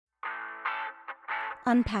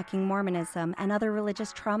Unpacking Mormonism and other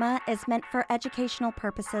religious trauma is meant for educational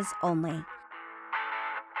purposes only.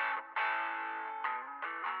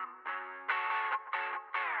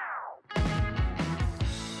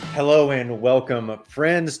 Hello and welcome,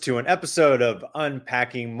 friends, to an episode of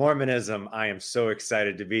Unpacking Mormonism. I am so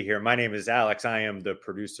excited to be here. My name is Alex. I am the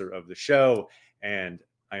producer of the show, and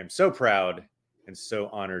I am so proud and so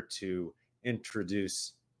honored to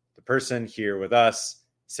introduce the person here with us,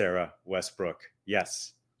 Sarah Westbrook.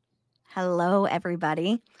 Yes. Hello,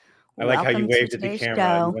 everybody. I like how you Welcome to waved at the today's camera,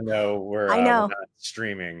 show. even though we're I know. not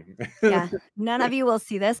streaming. Yeah, none of you will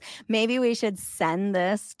see this. Maybe we should send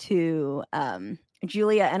this to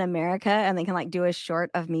Julia in America, and they can like do a short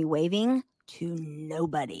of me waving to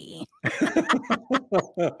nobody.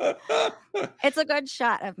 It's a good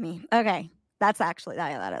shot of me. Okay, that's actually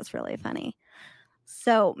that is really funny.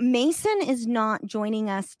 So Mason is not joining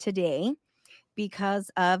us today because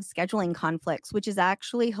of scheduling conflicts, which is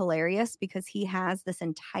actually hilarious because he has this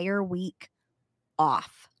entire week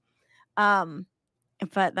off.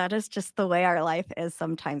 But that is just the way our life is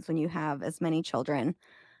sometimes when you have as many children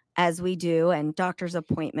as we do, and doctor's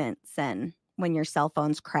appointments, and when your cell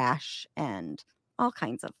phones crash, and all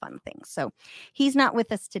kinds of fun things. So he's not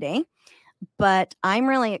with us today, but I'm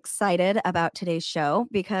really excited about today's show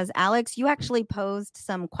because, Alex, you actually posed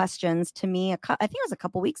some questions to me. I think it was a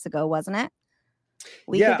couple weeks ago, wasn't it?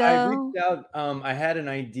 Week ago? I reached out. I had an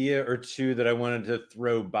idea or two that I wanted to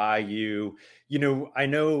throw by you. You know, I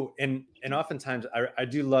know, and oftentimes I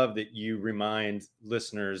do love that you remind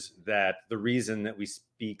listeners that the reason that we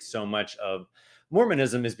speak so much of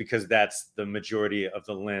Mormonism is because that's the majority of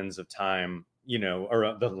the lens of time, you know,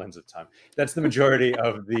 or the lens of time. That's the majority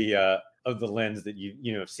of the lens that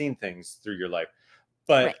you have seen things through your life.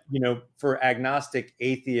 But, Right. you know, for agnostic,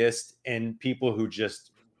 atheist, and people who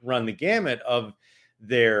just run the gamut of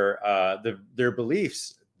their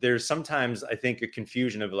beliefs, there's sometimes, I think, a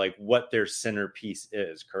confusion of like what their centerpiece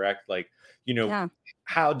is, correct? Like, you know, Yeah.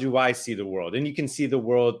 How do I see the world? And you can see the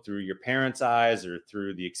world through your parents' eyes or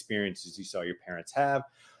through the experiences you saw your parents have.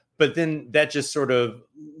 But then that just sort of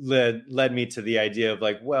led me to the idea of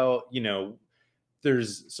like, well, you know,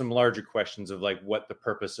 there's some larger questions of like what the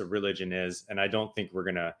purpose of religion is. And I don't think we're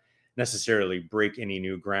going to necessarily break any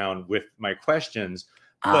new ground with my questions.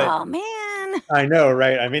 But Oh, man. I know,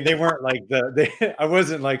 right? I mean, they weren't like I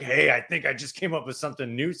wasn't like, hey, I think I just came up with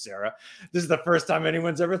something new, Sarah. This is the first time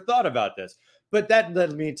anyone's ever thought about this. But that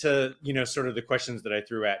led me to, you know, sort of the questions that I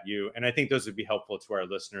threw at you. And I think those would be helpful to our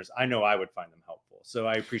listeners. I know I would find them helpful. So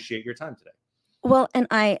I appreciate your time today. Well, and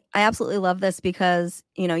I absolutely love this because,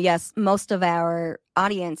 you know, yes, most of our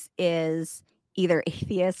audience is either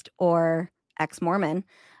atheist or ex-Mormon,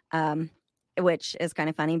 which is kind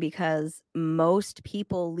of funny because most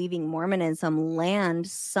people leaving Mormonism land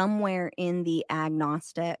somewhere in the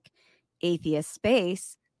agnostic atheist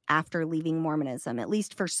space after leaving Mormonism, at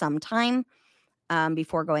least for some time,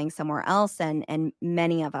 before going somewhere else, and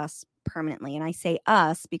many of us permanently. And I say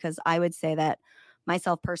us because I would say that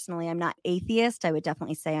myself personally, I'm not atheist. I would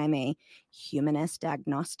definitely say I'm a humanist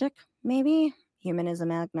agnostic, maybe.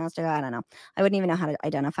 Humanism agnostic. I don't know. I wouldn't even know how to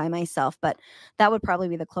identify myself, but that would probably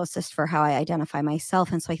be the closest for how I identify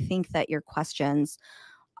myself. And so I think that your questions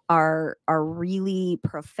are really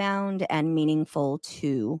profound and meaningful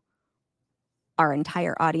to our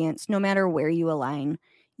entire audience, no matter where you align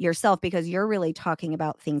yourself, because you're really talking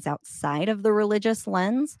about things outside of the religious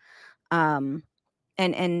lens. And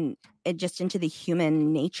it just into the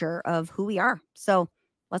human nature of who we are. So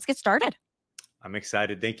let's get started. I'm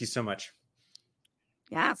excited. Thank you so much.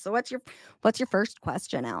 Yeah. So what's your first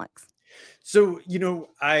question, Alex? So, you know,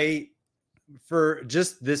 for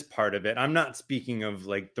just this part of it, I'm not speaking of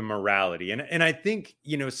like the morality. And I think,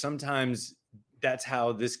 you know, sometimes that's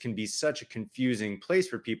how this can be such a confusing place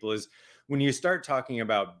for people is when you start talking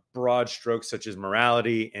about broad strokes such as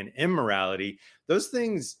morality and immorality, those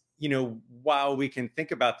things, you know, while we can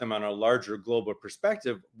think about them on a larger global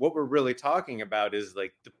perspective, what we're really talking about is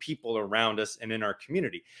like the people around us and in our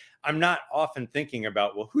community. I'm not often thinking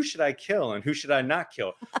about, well, who should I kill and who should I not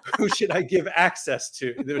kill? Who should I give access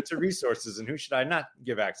to resources and who should I not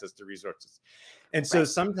give access to resources? And so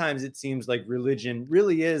sometimes it seems like religion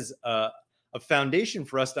really is a foundation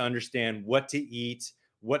for us to understand what to eat,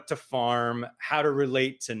 what to farm, how to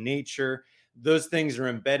relate to nature. Those things are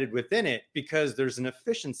embedded within it because there's an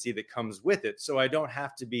efficiency that comes with it. So I don't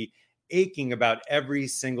have to be aching about every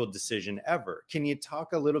single decision ever. Can you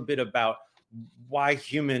talk a little bit about why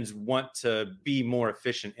humans want to be more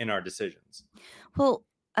efficient in our decisions? Well,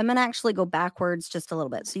 I'm going to actually go backwards just a little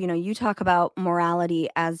bit. So, you know, you talk about morality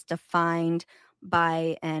as defined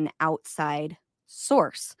by an outside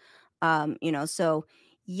source. So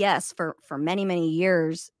yes, for many, many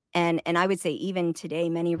years, and I would say even today,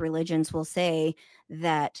 many religions will say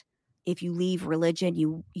that if you leave religion,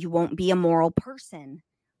 you won't be a moral person.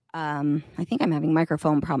 I think I'm having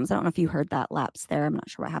microphone problems. I don't know if you heard that lapse there. I'm not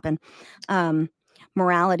sure what happened. Um,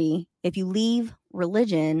 Morality. If you leave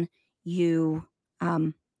religion, you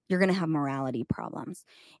you're going to have morality problems,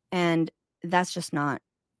 and that's just not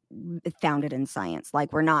founded in science.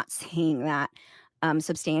 Like, we're not seeing that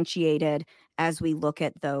substantiated as we look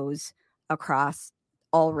at those across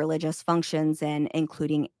all religious functions, and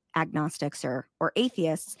including agnostics or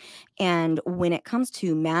atheists. And when it comes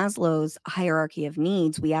to Maslow's hierarchy of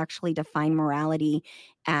needs, we actually define morality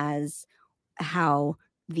as how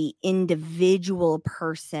the individual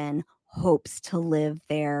person hopes to live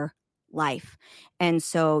their life. And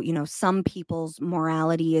so, some people's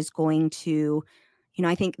morality is going to,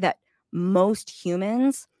 I think that most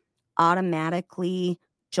humans automatically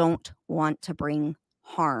don't want to bring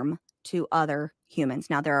harm to other humans.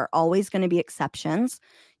 Now, there are always going to be exceptions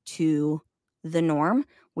to the norm.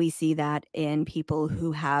 We see that in people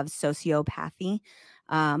who have sociopathy,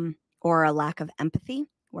 or a lack of empathy.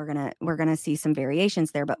 We're gonna see some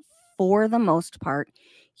variations there, but for the most part,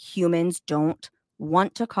 humans don't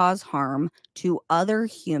want to cause harm to other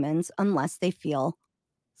humans unless they feel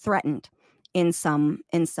threatened in some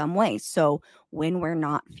way. So when we're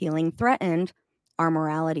not feeling threatened, our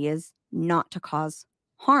morality is not to cause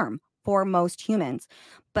harm for most humans.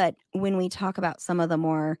 But when we talk about some of the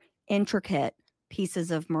more intricate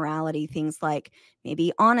pieces of morality, things like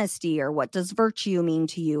maybe honesty, or what does virtue mean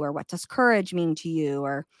to you, or what does courage mean to you,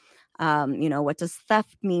 or what does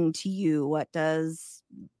theft mean to you, what does,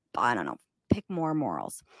 I don't know, pick more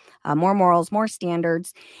morals, more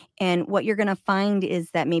standards. And what you're going to find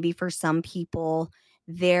is that maybe for some people,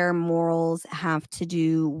 their morals have to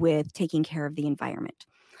do with taking care of the environment,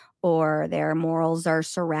 or their morals are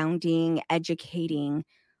surrounding educating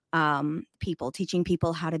people, teaching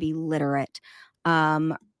people how to be literate,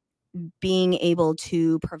 um, being able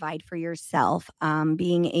to provide for yourself,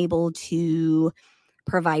 being able to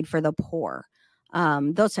provide for the poor,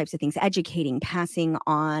 those types of things, educating, passing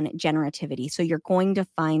on generativity. So you're going to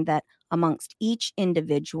find that amongst each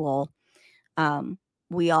individual,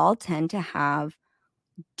 we all tend to have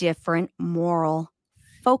different moral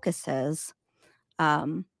focuses,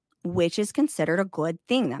 um, which is considered a good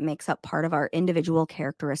thing. That makes up part of our individual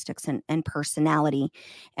characteristics and personality,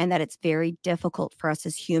 and that it's very difficult for us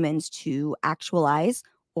as humans to actualize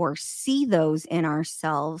or see those in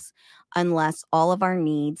ourselves unless all of our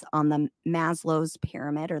needs on the Maslow's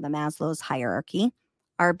pyramid or the Maslow's hierarchy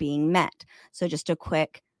are being met. So, just a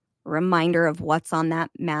quick reminder of what's on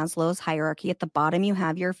that Maslow's hierarchy. At the bottom, you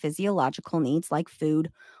have your physiological needs like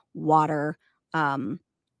food, water, um,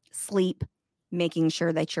 sleep, making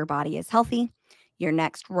sure that your body is healthy. Your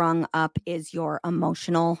next rung up is your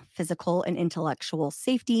emotional, physical, and intellectual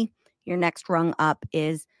safety. Your next rung up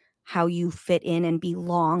is how you fit in and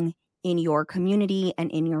belong in your community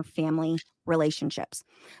and in your family relationships.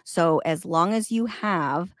 So, as long as you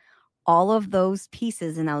have all of those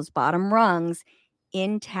pieces in those bottom rungs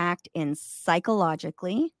intact in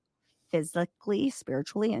psychologically, physically,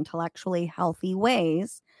 spiritually, intellectually healthy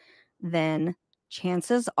ways, then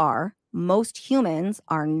chances are most humans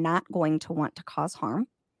are not going to want to cause harm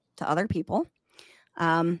to other people,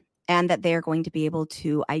 and that they are going to be able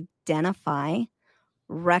to identify,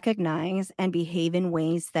 recognize, and behave in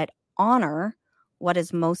ways that honor what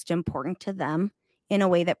is most important to them in a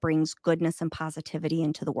way that brings goodness and positivity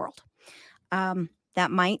into the world. That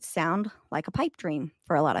might sound like a pipe dream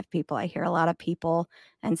for a lot of people. I hear a lot of people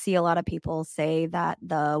and see a lot of people say that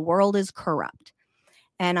the world is corrupt.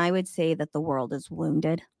 And I would say that the world is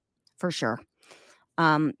wounded for sure.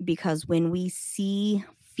 Because when we see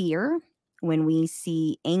fear, when we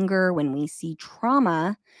see anger, when we see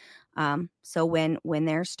trauma, so when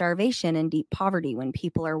there's starvation and deep poverty, when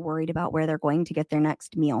people are worried about where they're going to get their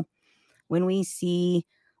next meal, when we see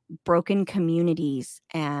broken communities,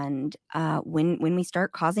 and when we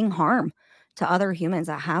start causing harm to other humans,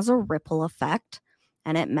 that has a ripple effect,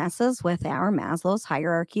 and it messes with our Maslow's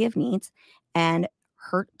hierarchy of needs, and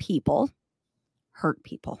hurt people hurt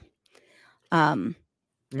people. Um,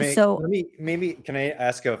 so Let me, maybe can I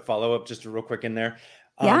ask a follow-up just real quick in there?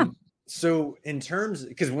 yeah. So in terms,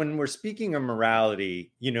 because when we're speaking of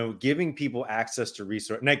morality, giving people access to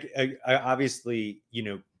resource, and I obviously,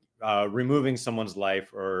 removing someone's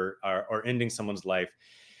life, or ending someone's life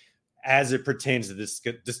as it pertains to this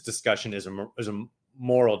discussion is a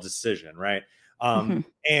moral decision, right? Mhm.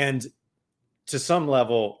 And to some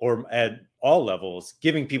level, or at all levels,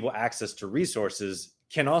 giving people access to resources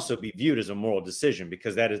can also be viewed as a moral decision,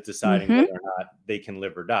 because that is deciding Mm-hmm. whether or not they can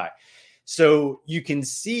live or die. So you can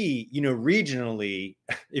see, regionally,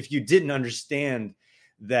 if you didn't understand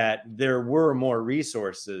that there were more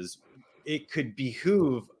resources, it could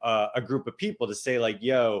behoove a group of people to say, like,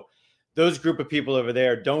 yo, those group of people over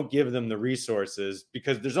there, don't give them the resources,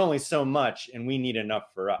 because there's only so much and we need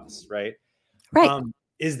enough for us, right? Right. Um,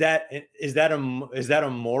 is that a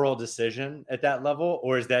moral decision at that level,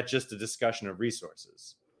 or is that just a discussion of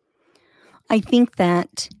resources? I think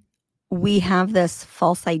that we have this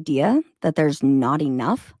false idea that there's not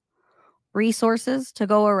enough resources to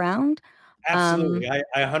go around. Absolutely. I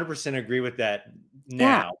 100% agree with that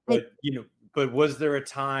Yeah. now. But was there a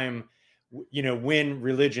time, when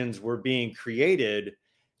religions were being created,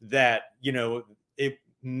 that, it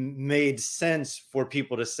made sense for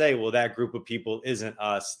people to say, well, that group of people isn't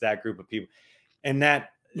us, that group of people. And Yeah.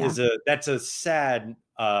 that's a sad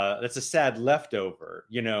leftover,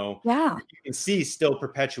 Yeah. you can see still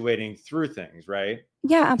perpetuating through things, right?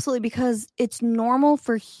 Yeah, absolutely. Because it's normal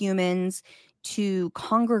for humans to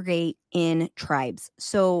congregate in tribes.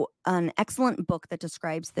 So, an excellent book that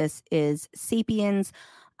describes this is Sapiens.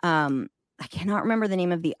 Um, I cannot remember the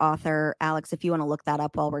name of the author, Alex. If you want to look that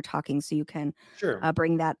up while we're talking, so you can Sure.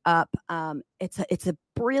 bring that up. It's a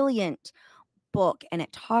brilliant book, and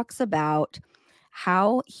it talks about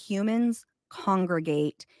how humans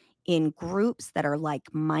congregate in groups that are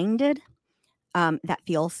like minded, that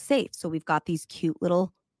feel safe. So we've got these cute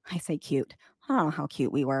little, I say cute, I don't know how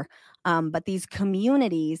cute we were, but these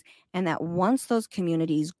communities, and that once those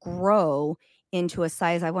communities grow into a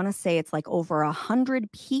size, I want to say it's like over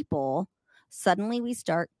 100 people, suddenly we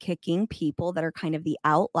start kicking people that are kind of the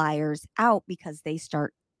outliers out, because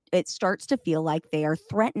it starts to feel like they are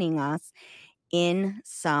threatening us in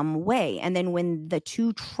some way. And then when the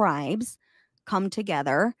two tribes come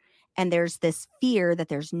together, and there's this fear that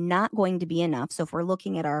there's not going to be enough. So if we're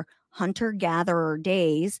looking at our hunter gatherer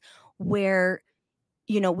days, where,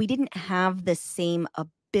 we didn't have the same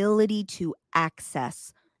ability to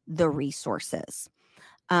access the resources.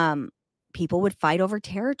 Um, People would fight over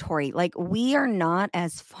territory. Like, we are not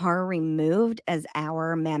as far removed as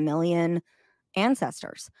our mammalian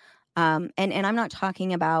ancestors. And I'm not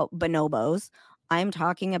talking about bonobos. I'm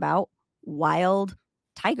talking about wild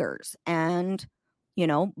tigers and,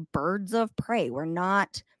 birds of prey.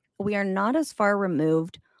 We are not as far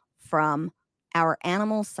removed from our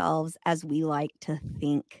animal selves as we like to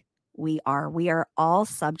think we are. We are all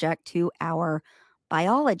subject to our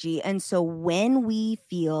biology. And so when we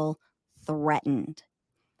feel threatened,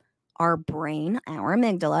 our brain, our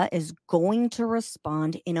amygdala, is going to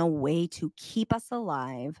respond in a way to keep us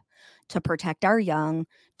alive, to protect our young,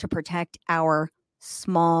 to protect our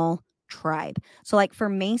small tribe. So, like for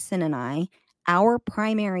Mason and I, our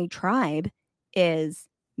primary tribe is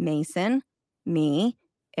Mason, me,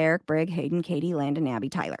 Eric, Brigg, Hayden, Katie, Landon, Abby,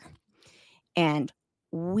 Tyler. And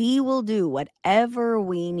we will do whatever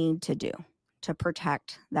we need to do to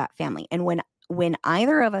protect that family. And when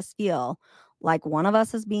either of us feel like one of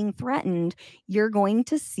us is being threatened, you're going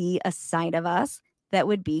to see a side of us that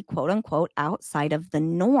would be, quote unquote, outside of the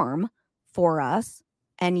norm for us,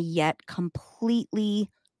 and yet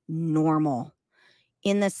completely normal,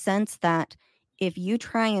 in the sense that if you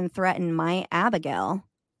try and threaten my Abigail,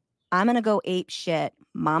 I'm going to go ape shit,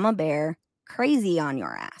 mama bear, crazy on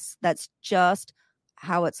your ass. That's just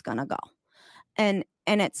how it's going to go. And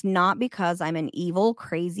it's not because I'm an evil,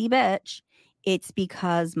 crazy bitch. It's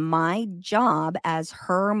because my job as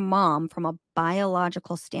her mom, from a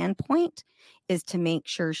biological standpoint, is to make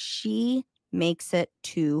sure she makes it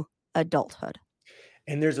to adulthood.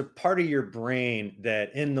 And there's a part of your brain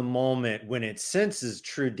that, in the moment when it senses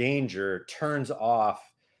true danger, turns off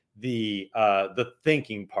the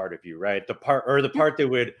thinking part of you, right? The Yep. part that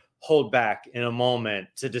would hold back in a moment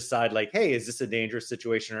to decide, like, hey, is this a dangerous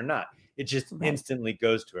situation or not? It just Right. instantly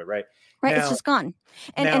goes to it, right? Right. It's Now, just gone.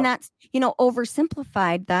 And now, that's,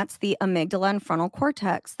 oversimplified. That's the amygdala and frontal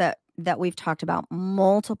cortex that we've talked about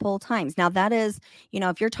multiple times. Now, that is,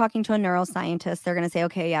 if you're talking to a neuroscientist, they're going to say,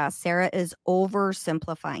 okay, yeah, Sarah is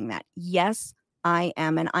oversimplifying that. Yes, I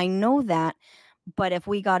am. And I know that. But if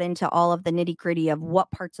we got into all of the nitty gritty of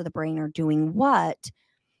what parts of the brain are doing what,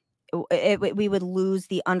 we would lose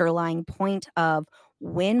the underlying point of,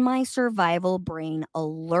 when my survival brain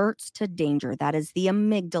alerts to danger, that is the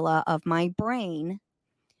amygdala of my brain,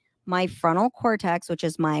 my frontal cortex, which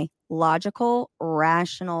is my logical,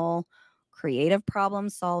 rational, creative problem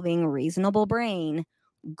solving, reasonable brain,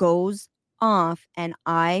 goes off, and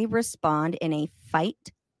I respond in a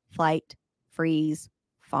fight, flight, freeze,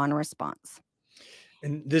 fawn response.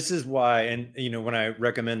 and this is why, and when I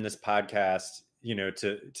recommend this podcast,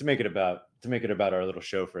 to make it about our little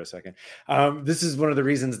show for a second. This is one of the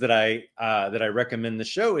reasons that I recommend the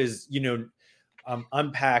show is,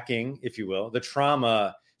 unpacking, if you will, the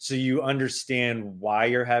trauma so you understand why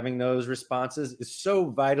you're having those responses is so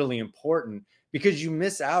vitally important, because you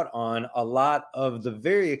miss out on a lot of the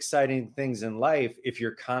very exciting things in life if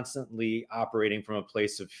you're constantly operating from a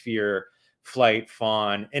place of fear, flight,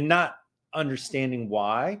 fawn, and not understanding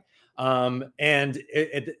why. I mean,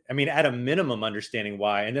 at a minimum, understanding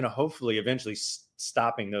why, and then hopefully eventually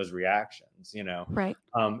stopping those reactions, Right.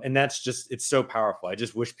 and that's just, it's so powerful. I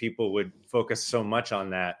just wish people would focus so much on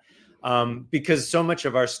that, because so much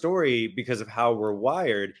of our story, because of how we're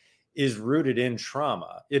wired, is rooted in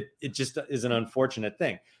trauma. It just is an unfortunate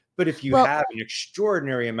thing. But if you Well, have an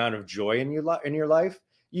extraordinary amount of joy in your life,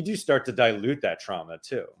 you do start to dilute that trauma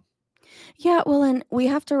too. yeah, well, and we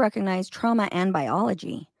have to recognize trauma and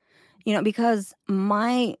biology. Because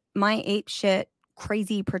my ape shit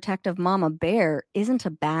crazy protective mama bear isn't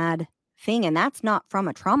a bad thing, and that's not from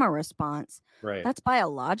a trauma response. Right. That's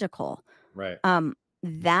biological. Right.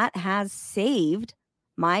 That has saved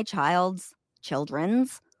my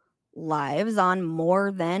children's lives on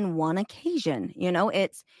more than one occasion.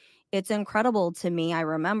 It's incredible to me. I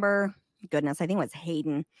remember, goodness, I think it was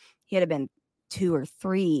Hayden. He had been 2 or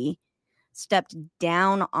 3, stepped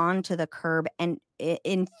down onto the curb and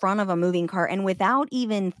in front of a moving car, and without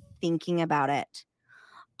even thinking about it,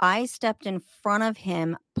 I stepped in front of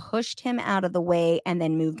him, pushed him out of the way, and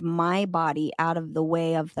then moved my body out of the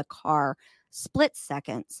way of the car. Split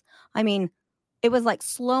seconds. I mean, it was like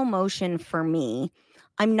slow motion for me.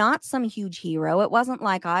 I'm not some huge hero. It wasn't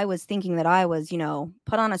like I was thinking that I was,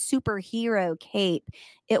 put on a superhero cape.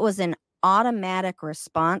 It was an automatic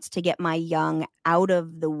response to get my young out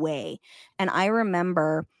of the way. And I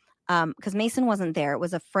remember, because Mason wasn't there, it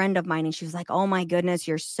was a friend of mine, and she was like, "Oh my goodness,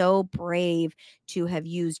 you're so brave to have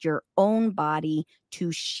used your own body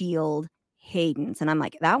to shield Hayden's." And I'm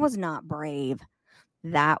like, that was not brave.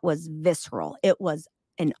 That was visceral. It was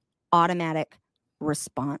an automatic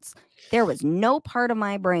response. There was no part of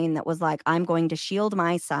my brain that was like, I'm going to shield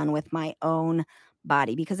my son with my own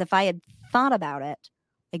body. Because if I had thought about it,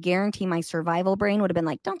 I guarantee my survival brain would have been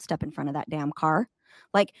like, don't step in front of that damn car.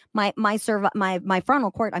 Like my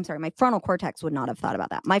frontal cortex would not have thought about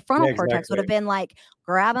that. My frontal Yeah, cortex would exactly. have been like,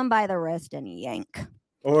 grab him by the wrist and yank.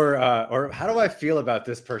 Or how do I feel about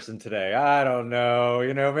this person today? I don't know.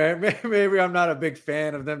 Maybe I'm not a big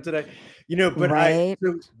fan of them today. But Right.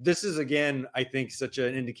 so this is, again, I think, such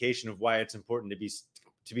an indication of why it's important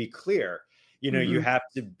to be clear. You Mm-hmm. have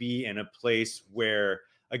to be in a place where,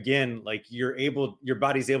 again, like, your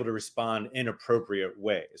body's able to respond in appropriate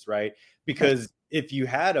ways, right? Right. Because if you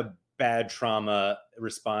had a bad trauma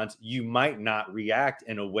response, you might not react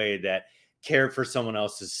in a way that care for someone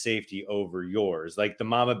else's safety over yours. Like, the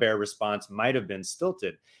mama bear response might have been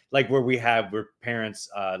stilted, like where parents,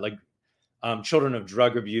 children of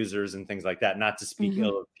drug abusers and things like that, not to speak Mm-hmm.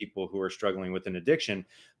 ill of people who are struggling with an addiction,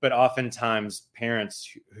 but oftentimes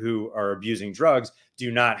parents who are abusing drugs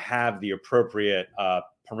do not have the appropriate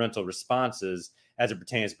parental responses as it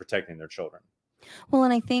pertains to protecting their children. Well,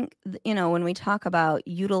 and I think, when we talk about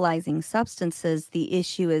utilizing substances, the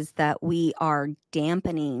issue is that we are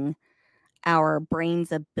dampening our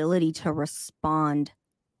brain's ability to respond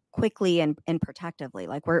quickly and protectively.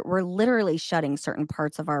 Like we're literally shutting certain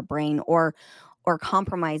parts of our brain, or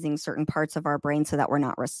compromising certain parts of our brain so that we're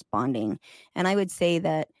not responding. And I would say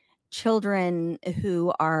that children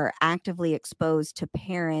who are actively exposed to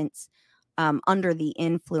parents under the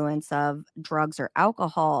influence of drugs or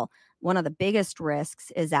alcohol, one of the biggest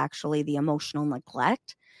risks is actually the emotional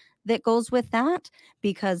neglect that goes with that,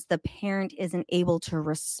 because the parent isn't able to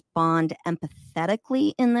respond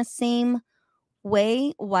empathetically in the same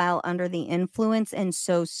way while under the influence. And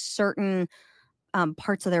so certain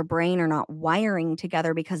parts of their brain are not wiring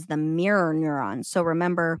together because the mirror neurons. So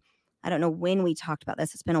remember, I don't know when we talked about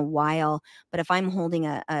this. It's been a while, but if I'm holding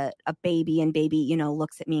a baby, and baby,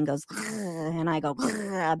 looks at me and goes, and I go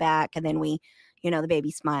back, and then the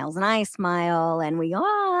baby smiles and I smile, and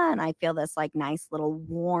and I feel this like nice little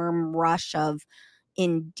warm rush of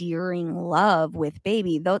endearing love with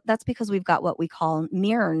baby. Though that's because we've got what we call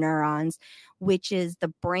mirror neurons, which is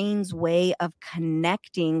the brain's way of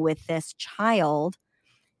connecting with this child.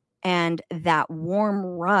 And that warm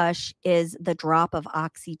rush is the drop of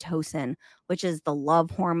oxytocin, which is the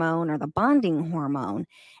love hormone or the bonding hormone.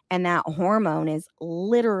 And that hormone is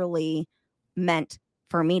literally meant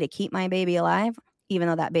for me to keep my baby alive, even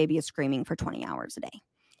though that baby is screaming for 20 hours a day.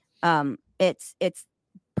 It's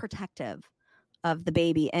protective of the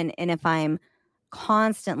baby. And if I'm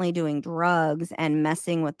constantly doing drugs and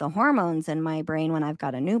messing with the hormones in my brain when I've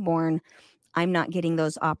got a newborn, I'm not getting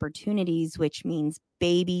those opportunities, which means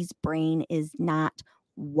baby's brain is not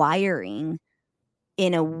wiring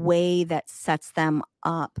in a way that sets them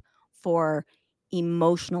up for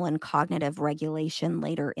emotional and cognitive regulation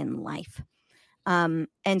later in life. And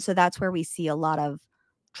so that's where we see a lot of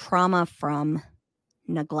trauma from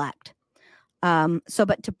neglect.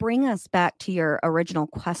 But to bring us back to your original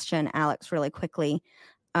question, Alex, really quickly,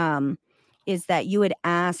 is that you had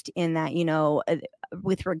asked in that,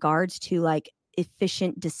 with regards to like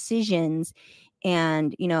efficient decisions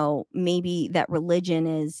and, maybe that religion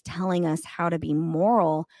is telling us how to be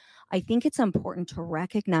moral. I think it's important to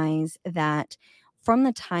recognize that from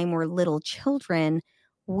the time we're little children,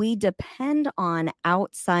 we depend on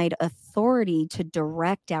outside authority to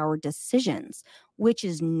direct our decisions, which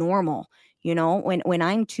is normal. When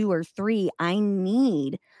I'm 2 or 3, I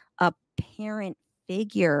need a parent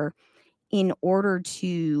figure in order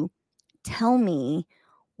to tell me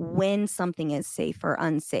when something is safe or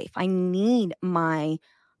unsafe. I need my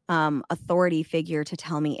authority figure to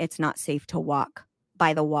tell me it's not safe to walk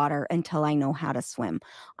by the water until I know how to swim.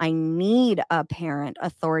 I need a parent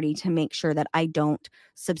authority to make sure that I don't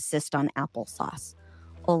subsist on applesauce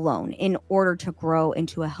alone in order to grow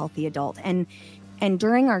into a healthy adult. And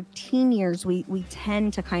during our teen years, we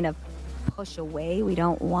tend to kind of push away. We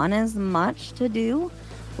don't want as much to do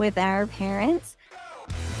with our parents.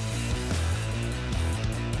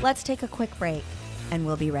 Let's take a quick break, and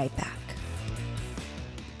we'll be right back.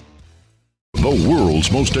 The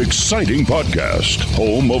world's most exciting podcast,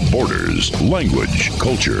 home of borders, language,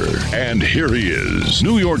 culture. And here he is,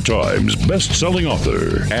 New York Times best-selling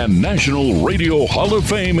author and National Radio Hall of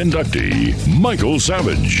Fame inductee, Michael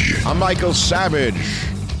Savage. I'm Michael Savage,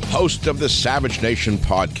 host of the Savage Nation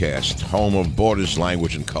podcast, home of borders,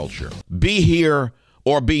 language, and culture. Be here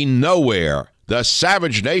or be nowhere. The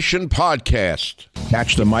Savage Nation podcast.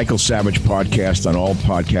 Catch the Michael Savage podcast on all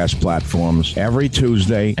podcast platforms every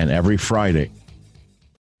Tuesday and every Friday.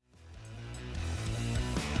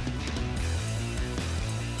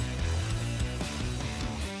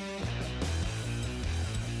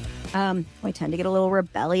 We tend to get a little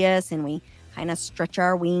rebellious and we kind of stretch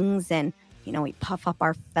our wings and, we puff up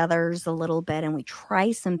our feathers a little bit and we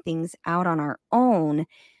try some things out on our own.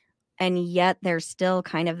 And yet there's still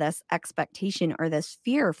kind of this expectation or this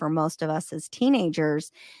fear for most of us as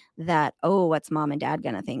teenagers that, oh, what's mom and dad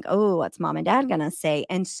going to think? Oh, what's mom and dad going to say?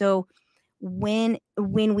 And so when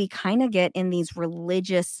we kind of get in these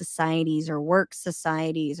religious societies or work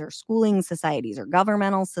societies or schooling societies or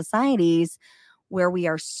governmental societies where we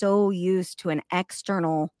are so used to an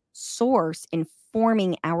external source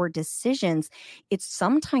informing our decisions, it's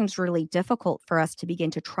sometimes really difficult for us to begin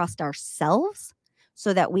to trust ourselves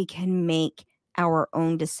so that we can make our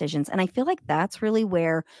own decisions. And I feel like that's really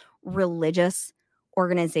where religious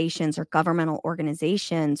organizations or governmental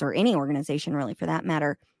organizations or any organization really for that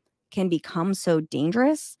matter can become so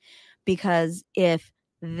dangerous, because if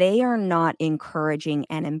they are not encouraging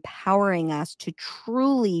and empowering us to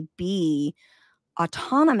truly be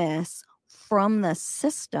autonomous from the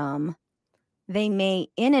system, they may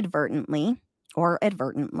inadvertently or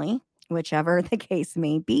advertently, whichever the case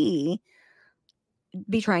may be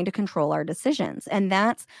trying to control our decisions. And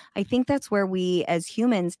I think that's where we as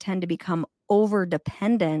humans tend to become over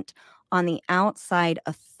dependent on the outside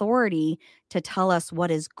authority to tell us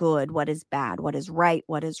what is good, what is bad, what is right,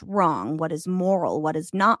 what is wrong, what is moral, what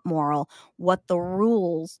is not moral, what the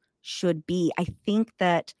rules should be. I think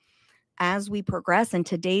that as we progress in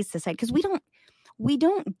today's society, because we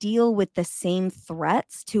don't deal with the same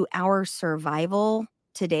threats to our survival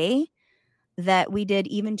today that we did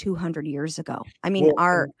even 200 years ago. I mean,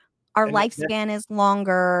 our lifespan is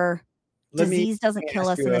longer. Disease doesn't kill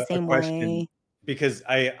us in the same way. Because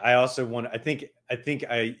I also want, I think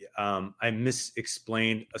I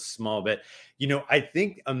misexplained a small bit. I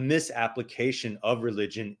think a misapplication of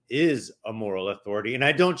religion is a moral authority. And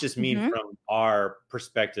I don't just mean from our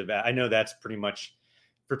perspective. I know that's pretty much,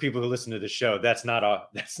 for people who listen to the show, that's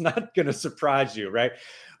not going to surprise you, right?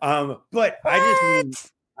 But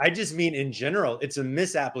I just mean in general, it's a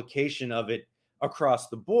misapplication of it across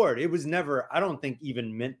the board. It was never, I don't think,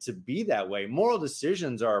 even meant to be that way. Moral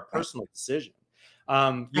decisions are a personal decision.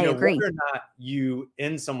 I agree. Whether or not you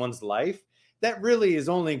end someone's life, that really is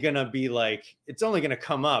only going to be like, it's only going to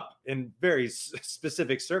come up in very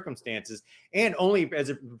specific circumstances and only as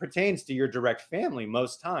it pertains to your direct family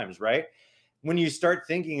most times, right? When you start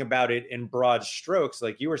thinking about it in broad strokes,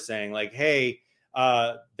 like you were saying, like, hey,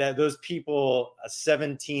 that those people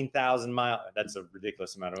 17,000 miles, that's a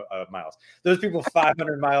ridiculous amount of miles. Those people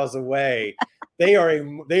 500 miles away they are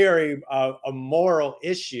a moral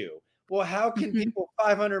issue. Well, how can people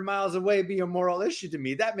 500 miles away be a moral issue to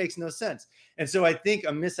me? That makes no sense. And so I think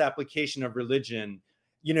a misapplication of religion,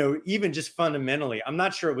 even just fundamentally, I'm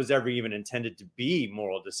not sure it was ever even intended to be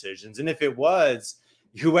moral decisions. And if it was,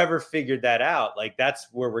 whoever figured that out, like that's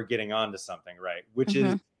where we're getting onto something, right? Which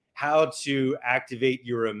is how to activate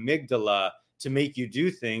your amygdala to make you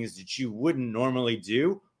do things that you wouldn't normally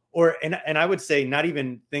do. And I would say not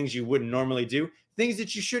even things you wouldn't normally do, things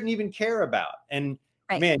that you shouldn't even care about. And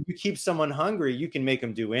man, you keep someone hungry, you can make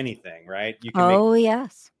them do anything, right? You can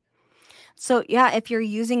yes. So yeah, if you're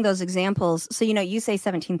using those examples, so you say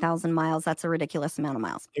 17,000 miles, that's a ridiculous amount of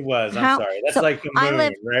miles. It was, I'm sorry. That's like the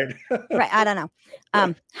moon, right? Right, I don't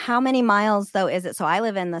know. How many miles though is it? So I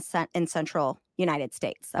live in in central United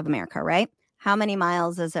States of America, right? How many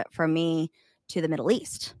miles is it from me to the Middle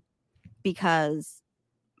East? Because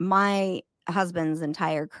my husband's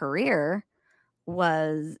entire career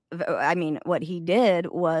what he did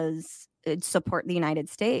was support the United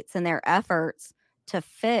States and their efforts to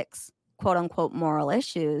fix quote unquote moral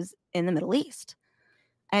issues in the Middle East.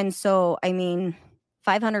 And so,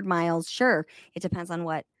 500 miles, sure, it depends on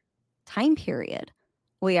what time period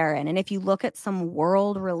we are in. And if you look at some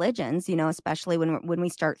world religions, especially when we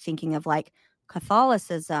start thinking of like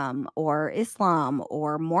Catholicism or Islam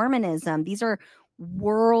or Mormonism, these are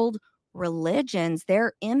world religions.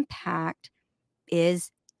 Their impact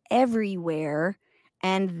is everywhere,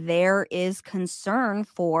 and there is concern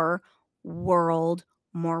for world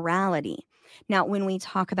morality. Now, when we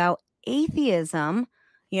talk about atheism,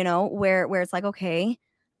 where it's like, okay,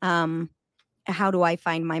 how do I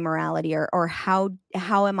find my morality, or how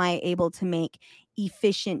am I able to make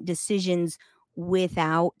efficient decisions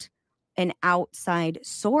without an outside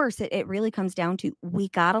source? It really comes down to, we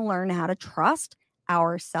got to learn how to trust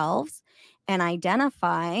ourselves and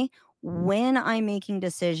identify when I'm making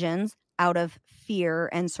decisions out of fear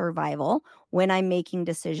and survival, when I'm making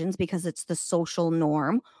decisions because it's the social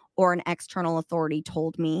norm or an external authority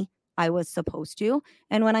told me I was supposed to,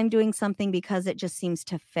 and when I'm doing something because it just seems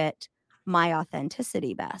to fit my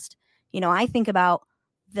authenticity best. I think about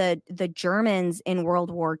the Germans in World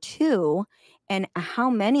War II and how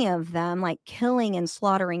many of them, like killing and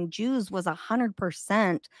slaughtering Jews, was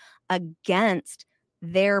 100% against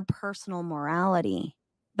their personal morality.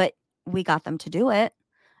 But we got them to do it.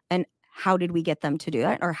 And how did we get them to do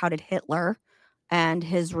it? Or how did Hitler and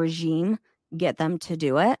his regime get them to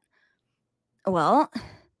do it? Well,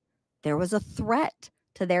 there was a threat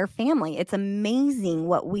to their family. It's amazing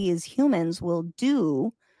what we as humans will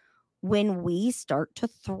do when we start to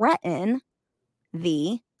threaten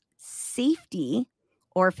the safety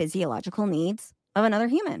or physiological needs of another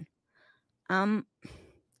human.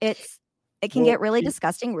 It can get really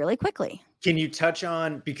disgusting really quickly. Can you touch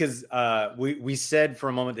on, because we said for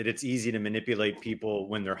a moment that it's easy to manipulate people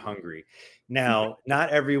when they're hungry. Now, not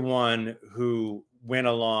everyone who went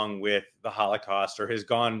along with the Holocaust or has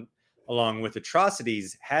gone along with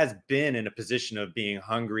atrocities has been in a position of being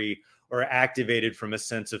hungry or activated from a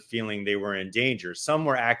sense of feeling they were in danger. Some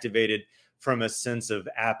were activated from a sense of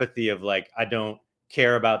apathy of like, I don't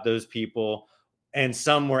care about those people. And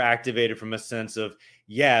some were activated from a sense of,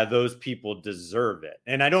 yeah, those people deserve it.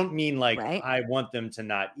 And I don't mean like, I want them to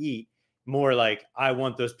not eat, more like I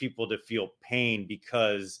want those people to feel pain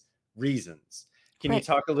because reasons. Can you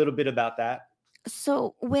talk a little bit about that?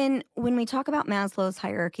 So when we talk about Maslow's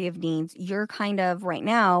hierarchy of needs, you're kind of right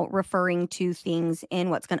now referring to things in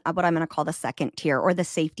what I'm going to call the second tier, or the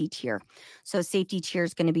safety tier. So safety tier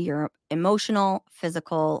is going to be your emotional,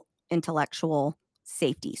 physical, intellectual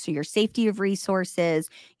safety. So your safety of resources,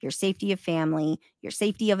 your safety of family, your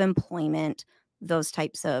safety of employment, those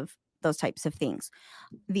types of things.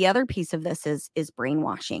 The other piece of this is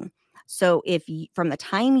brainwashing. So if from the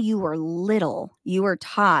time you were little, you were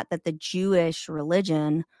taught that the Jewish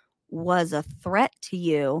religion was a threat to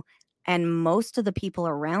you, and most of the people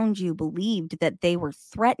around you believed that they were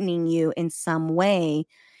threatening you in some way,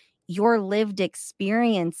 your lived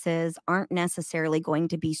experiences aren't necessarily going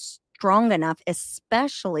to be strong enough,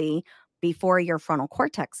 especially before your frontal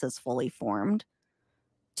cortex is fully formed,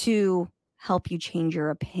 to help you change your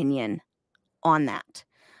opinion on that.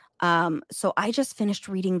 So I just finished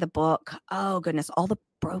reading the book. Oh, goodness. All the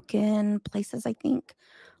Broken Places, I think.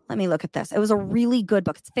 Let me look at this. It was a really good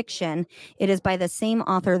book. It's fiction. It is by the same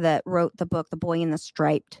author that wrote the book, The Boy in the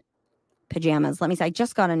Striped Pajamas. Let me see. I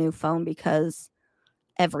just got a new phone because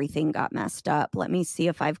everything got messed up. Let me see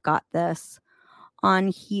if I've got this on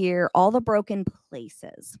here. All the Broken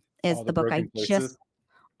Places is the book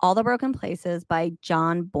All the Broken Places by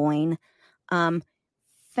John Boyne.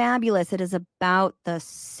 Fabulous. It is about the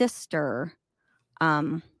sister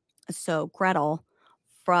So Gretel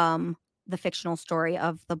from the fictional story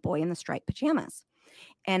of the boy in the striped pajamas.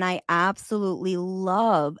 And I absolutely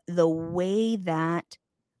love the way that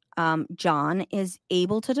John is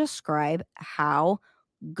able to describe how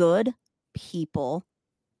good people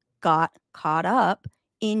got caught up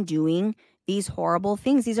in doing these horrible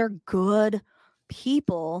things. These are good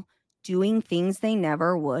people doing things they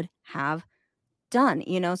never would have done,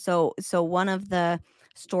 so one of the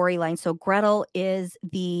storylines, so Gretel is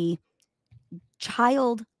the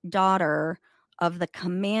child daughter of the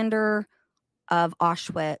commander of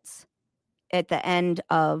Auschwitz at the end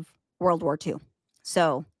of World War II.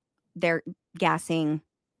 So they're gassing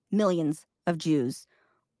millions of Jews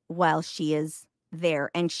while she is there,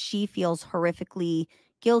 and she feels horrifically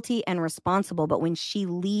guilty and responsible. But when she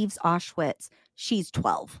leaves Auschwitz, she's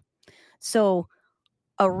 12. So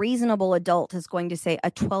a reasonable adult is going to say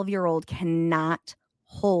a 12-year-old cannot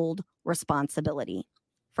hold responsibility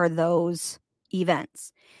for those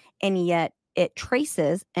events. And yet it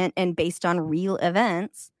traces, and based on real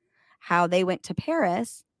events, how they went to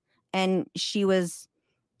Paris, and she was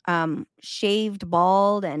shaved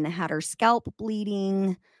bald and had her scalp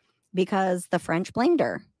bleeding because the French blamed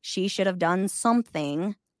her. She should have done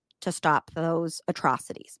something to stop those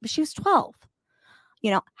atrocities. But she was 12.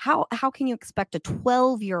 How can you expect a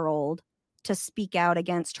 12-year-old to speak out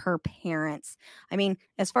against her parents? I mean,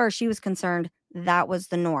 as far as she was concerned, that was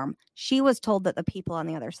the norm. She was told that the people on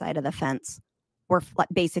the other side of the fence were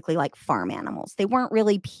basically like farm animals. They weren't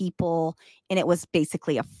really people, and it was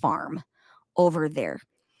basically a farm over there.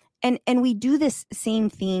 And we do this same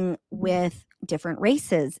thing with different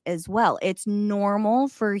races as well. It's normal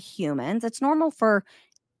for humans. It's normal for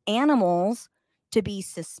animals to be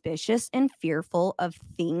suspicious and fearful of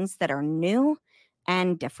things that are new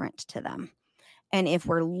and different to them. And if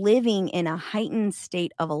we're living in a heightened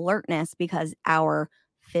state of alertness because our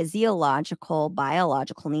physiological,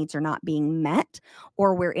 biological needs are not being met,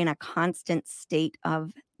 or we're in a constant state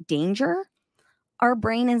of danger, our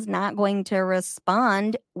brain is not going to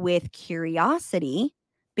respond with curiosity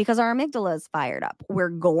because our amygdala is fired up. We're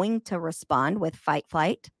going to respond with fight,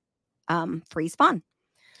 flight, freeze, fawn.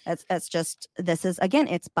 That's just, this is, again,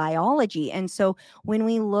 it's biology. And so when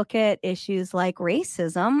we look at issues like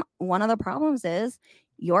racism, one of the problems is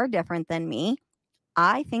you're different than me.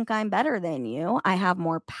 I think I'm better than you. I have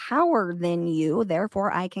more power than you. Therefore,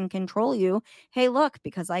 I can control you. Hey, look,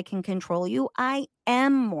 because I can control you, I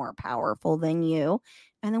am more powerful than you.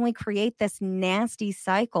 And then we create this nasty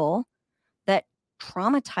cycle that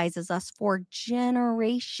traumatizes us for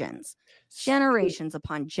generations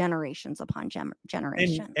upon generations upon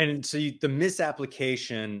generations. And so the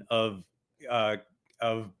misapplication of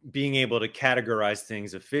being able to categorize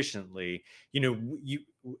things efficiently,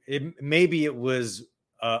 maybe it was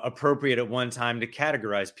appropriate at one time to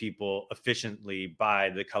categorize people efficiently by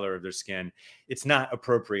the color of their skin. It's not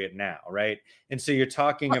appropriate now, right? And so you're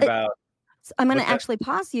talking about... I'm going to actually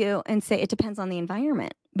pause you and say it depends on the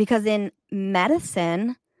environment, because in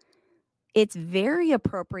medicine, it's very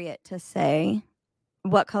appropriate to say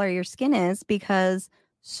what color your skin is because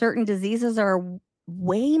certain diseases are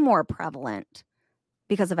way more prevalent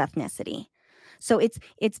because of ethnicity. So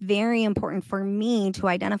it's very important for me to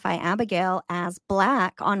identify Abigail as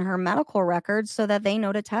Black on her medical records so that they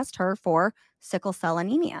know to test her for sickle cell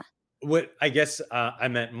anemia. What I guess I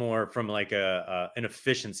meant more from like an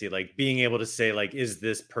efficiency, like being able to say, like, is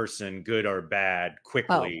this person good or bad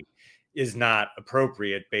quickly is not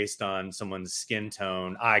appropriate based on someone's skin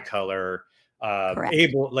tone, eye color,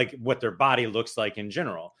 like what their body looks like in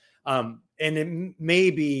general. And it may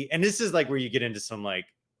be, and this is like where you get into some like,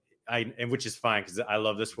 which is fine because I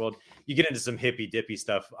love this world. You get into some hippy dippy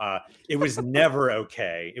stuff. It was never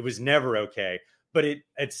okay. It was never okay. But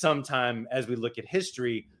at some time, as we look at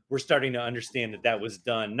history, we're starting to understand that was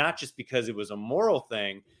done, not just because it was a moral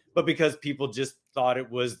thing, but because people just thought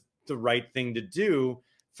it was the right thing to do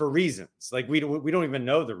for reasons. Like we don't even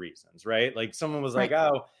know the reasons, right? Like someone was like,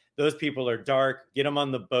 oh, those people are dark, get them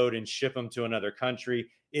on the boat and ship them to another country.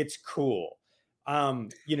 It's cool. I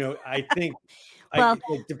think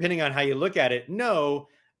depending on how you look at it, no,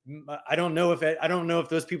 I don't know if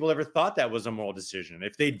those people ever thought that was a moral decision.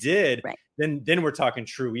 If they did, then we're talking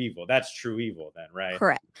true evil. That's true evil then, right?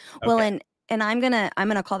 Correct. Okay. Well, and I'm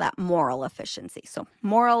gonna call that moral efficiency. So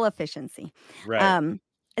moral efficiency. Right.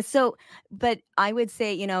 So, but I would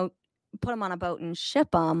say, put them on a boat and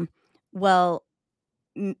ship them. Well,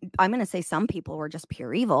 I'm going to say some people were just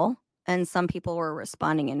pure evil and some people were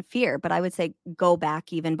responding in fear. But I would say go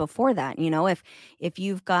back even before that. If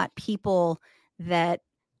you've got people that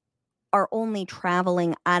are only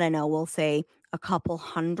traveling, I don't know, we'll say a couple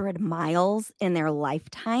 100 miles in their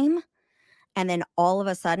lifetime. And then all of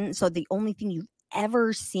a sudden, so the only thing you've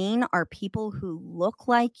ever seen are people who look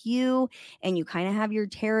like you, and you kind of have your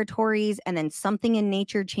territories, and then something in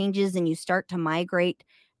nature changes and you start to migrate.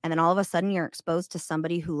 And then all of a sudden you're exposed to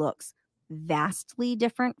somebody who looks vastly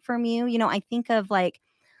different from you. I think of like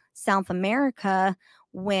South America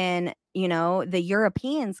when, the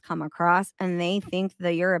Europeans come across and they think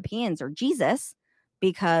the Europeans are Jesus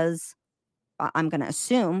because I'm going to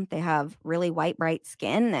assume they have really white, bright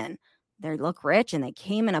skin and they look rich and they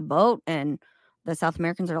came in a boat, and the South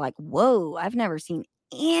Americans are like, whoa, I've never seen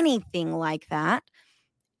anything like that.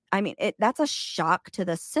 I mean, that's a shock to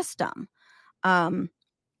the system. And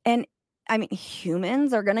I mean,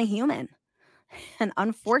 humans are going to human. And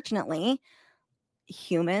unfortunately,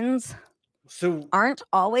 humans aren't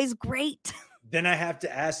always great. Then I have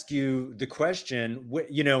to ask you the question,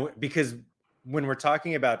 because when we're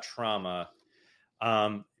talking about trauma,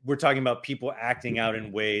 we're talking about people acting out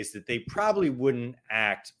in ways that they probably wouldn't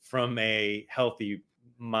act from a healthy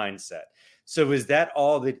mindset. So is that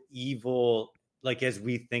all that evil, like as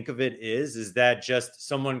we think of it, is that just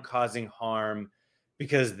someone causing harm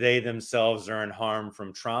because they themselves are in harm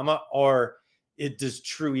from trauma? Or does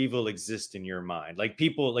true evil exist in your mind? Like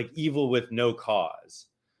people, like evil with no cause?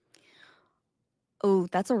 Oh,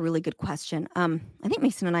 that's a really good question. I think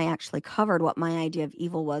Mason and I actually covered what my idea of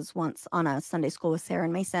evil was once on a Sunday school with Sarah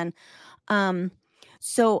and Mason.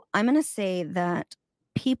 So I'm going to say that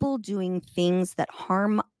people doing things that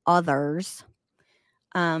harm others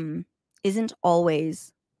isn't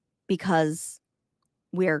always because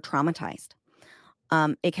we're traumatized.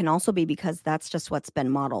 It can also be because that's just what's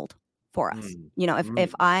been modeled for us.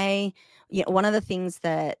 If I, one of the things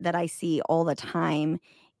that I see all the time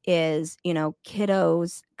is,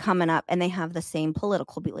 kiddos coming up and they have the same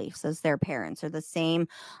political beliefs as their parents or the same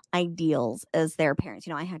ideals as their parents.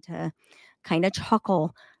 I had to kind of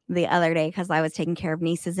chuckle the other day because I was taking care of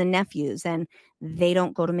nieces and nephews, and they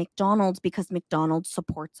don't go to McDonald's because McDonald's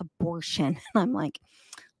supports abortion. And I'm like,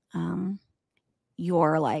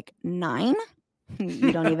 you're like 9.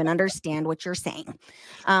 You don't even understand what you're saying.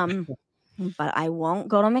 But I won't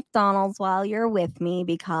go to McDonald's while you're with me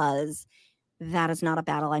because that is not a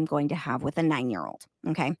battle I'm going to have with a 9-year-old.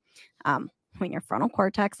 Okay. When your frontal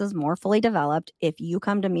cortex is more fully developed, if you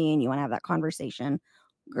come to me and you want to have that conversation,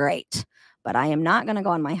 great. But I am not going to go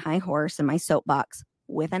on my high horse and my soapbox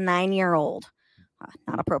with a 9-year-old.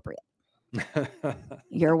 Not appropriate.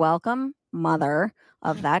 You're welcome, mother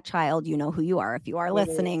of that child. You know who you are. If you are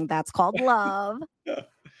listening, that's called love.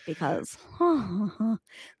 Because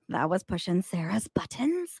that was pushing Sarah's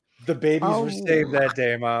buttons. The babies were saved that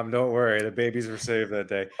day, Mom. Don't worry. The babies were saved that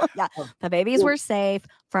day. Yeah, the babies were safe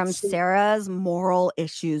from Sarah's moral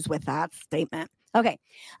issues with that statement. Okay.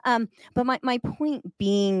 But my point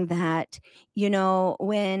being that,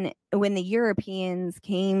 when the Europeans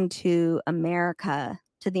came to America,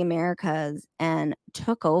 to the Americas, and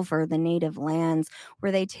took over the native lands,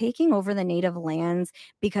 were they taking over the native lands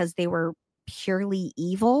because they were purely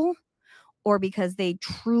evil, or because they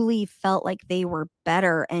truly felt like they were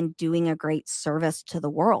better and doing a great service to the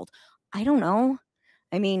world? I don't know.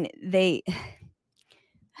 I mean,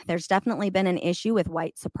 there's definitely been an issue with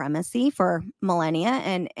white supremacy for millennia.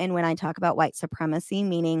 And when I talk about white supremacy,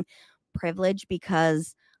 meaning privilege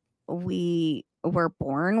because we were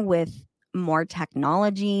born with more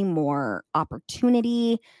technology, more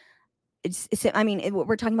opportunity.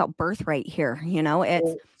 We're talking about birthright here,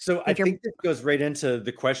 So I think this goes right into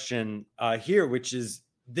the question here, which is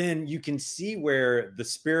then you can see where the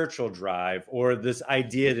spiritual drive or this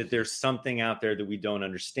idea that there's something out there that we don't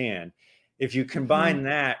understand. If you combine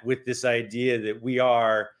that with this idea that we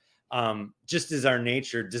are, just as our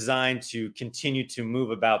nature, designed to continue to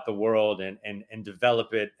move about the world and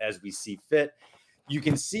develop it as we see fit, you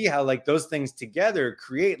can see how like those things together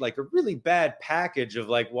create like a really bad package of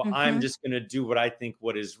like, well, I'm just going to do what I think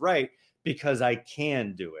what is right because I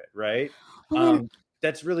can do it. Right. Well,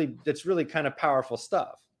 that's really kind of powerful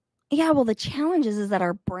stuff. Yeah. Well, the challenge is that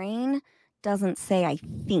our brain doesn't say, I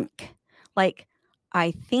think. Like,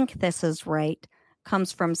 I think this is right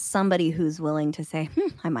comes from somebody who's willing to say,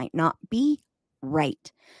 I might not be right.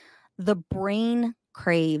 The brain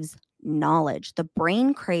craves knowledge. The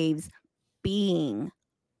brain craves being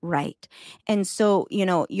right. And so,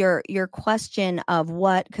 your question of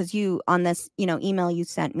what, because you on this, email you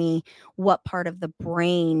sent me, what part of the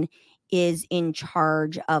brain is in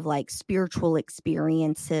charge of like spiritual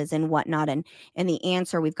experiences and whatnot. And the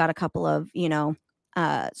answer, we've got a couple of,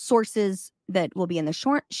 sources that will be in the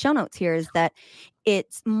show notes here, is that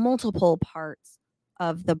it's multiple parts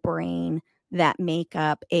of the brain that make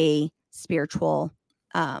up a spiritual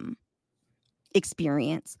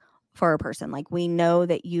experience for a person. Like, we know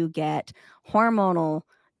that you get hormonal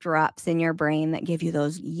drops in your brain that give you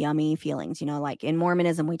those yummy feelings. Like in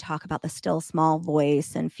Mormonism, we talk about the still small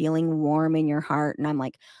voice and feeling warm in your heart. And I'm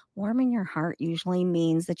like, warm in your heart usually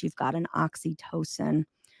means that you've got an oxytocin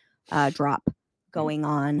drop going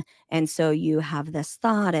on. And so you have this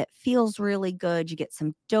thought, it feels really good. You get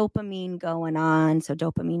some dopamine going on. So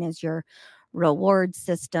dopamine is your reward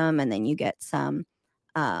system. And then you get some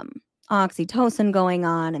oxytocin going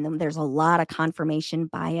on. And then there's a lot of confirmation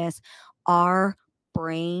bias. Our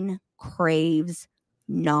brain craves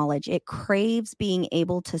knowledge. It craves being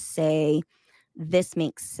able to say, this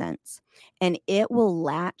makes sense. And it will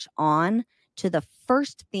latch on to the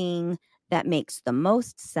first thing that makes the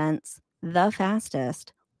most sense the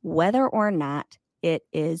fastest, whether or not it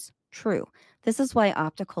is true. This is why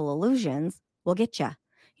optical illusions will get you.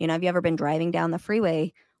 Have you ever been driving down the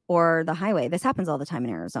freeway or the highway? This happens all the time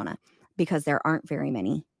in Arizona because there aren't very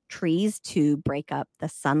many trees to break up the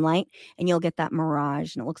sunlight, and you'll get that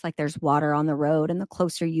mirage, and it looks like there's water on the road, and the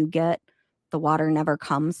closer you get, the water never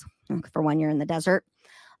comes. For when you're in the desert,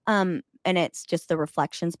 and it's just the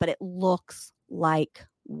reflections, but it looks like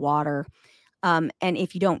water. And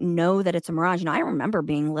if you don't know that it's a mirage, I remember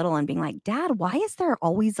being little and being like, Dad, why is there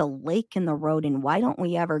always a lake in the road, and why don't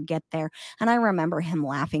we ever get there? And I remember him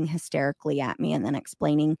laughing hysterically at me and then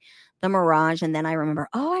explaining the mirage. And then I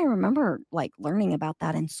remember like learning about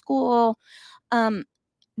that in school.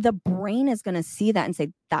 The brain is going to see that and say,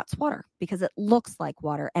 that's water, because it looks like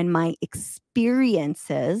water. And my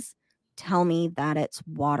experiences tell me that it's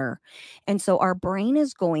water. And so our brain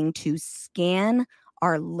is going to scan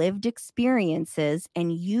our lived experiences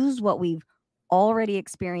and use what we've already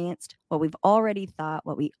experienced, what we've already thought,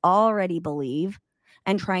 what we already believe,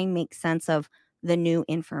 and try and make sense of the new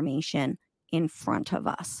information in front of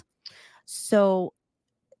us. So,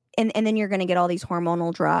 and then you're going to get all these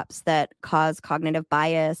hormonal drops that cause cognitive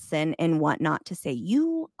bias and whatnot to say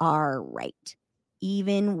you are right,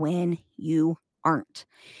 even when you aren't.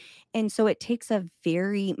 And so it takes a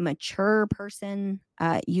very mature person,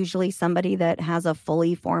 usually somebody that has a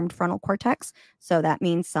fully formed frontal cortex. So that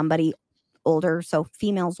means somebody older, so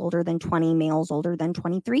females older than 20, males older than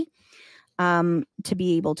 23, to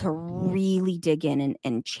be able to really dig in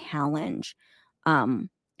and challenge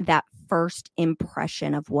that first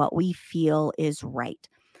impression of what we feel is right.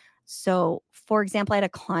 So, for example, I had a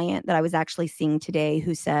client that I was actually seeing today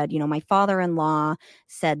who said, my father-in-law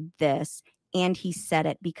said this, and he said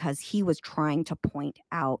it because he was trying to point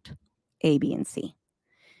out A, B, and C.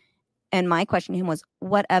 And my question to him was,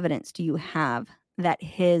 what evidence do you have that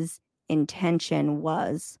his intention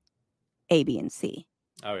was A, B, and C?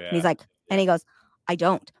 Oh, yeah. And he's like, and he goes, I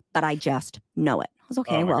don't, but I just know it. I was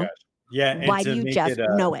okay, well, gosh. Yeah. Why do you just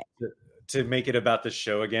know it? To make it about the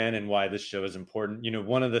show again and why this show is important.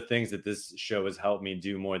 One of the things that this show has helped me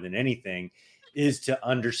do more than anything is to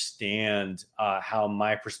understand how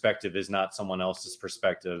my perspective is not someone else's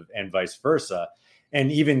perspective and vice versa.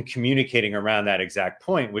 And even communicating around that exact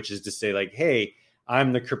point, which is to say like, hey,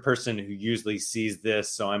 I'm the person who usually sees this,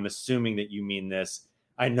 so I'm assuming that you mean this.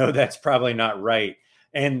 I know that's probably not right.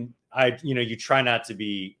 And you try not to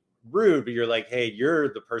be rude, but you're like, hey,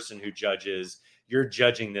 you're the person who judges. You're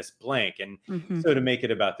judging this blank. And so to make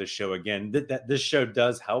it about this show again, that this show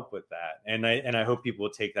does help with that. And I hope people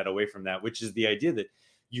will take that away from that, which is the idea that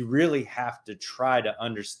you really have to try to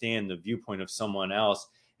understand the viewpoint of someone else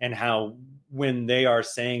and how when they are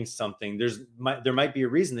saying something, there might be a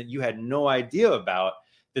reason that you had no idea about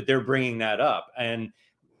that they're bringing that up. And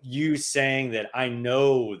you saying that I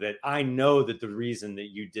know that the reason that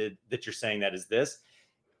you're saying that is this,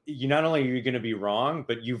 you not only are you going to be wrong,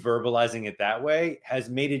 but you verbalizing it that way has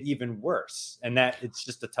made it even worse. And that it's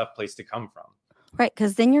just a tough place to come from. Right.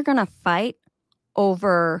 Because then you're going to fight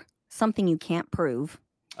over something you can't prove,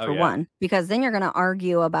 for one, because then you're going to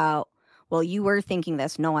argue about, well, you were thinking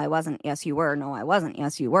this. No, I wasn't. Yes, you were. No, I wasn't.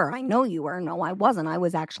 Yes, you were. I know you were. No, I wasn't. I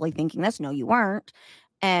was actually thinking this. No, you weren't.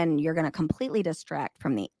 And you're going to completely distract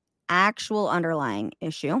from the actual underlying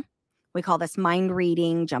issue. We call this mind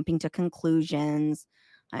reading, jumping to conclusions.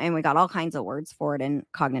 And we got all kinds of words for it in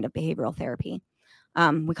cognitive behavioral therapy.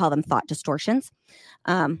 We call them thought distortions.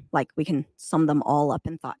 Like we can sum them all up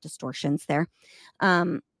in thought distortions there.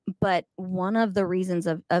 But one of the reasons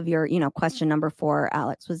of your, question number 4,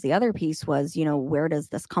 Alex, was the other piece was, where does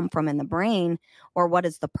this come from in the brain, or what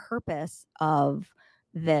is the purpose of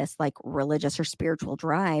this like religious or spiritual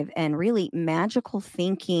drive? And really magical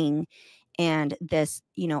thinking and this,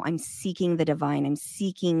 I'm seeking the divine, I'm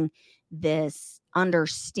seeking this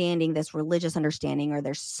understanding, this religious understanding, or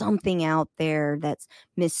there's something out there that's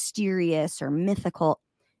mysterious or mythical.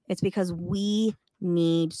 It's because we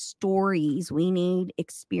need stories, we need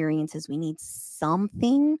experiences, we need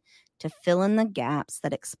something to fill in the gaps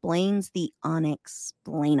that explains the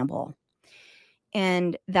unexplainable.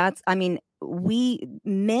 And that's, I mean, we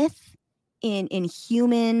myth in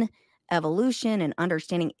human evolution and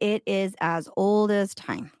understanding, it is as old as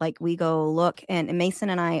time. Like we go look, and Mason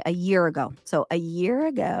and I a year ago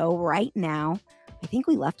right now, I think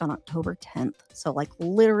we left on October 10th, so like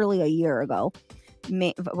literally a year ago.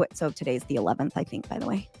 So today's the 11th, I think, by the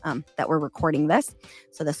way, that we're recording this.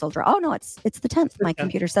 So this will draw, oh no, it's the 10th. My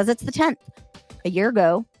computer says it's the 10th. A year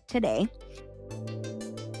ago today.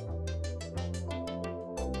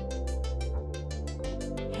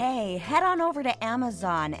 Hey, head on over to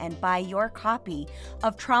Amazon and buy your copy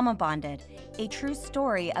of Trauma Bonded, a true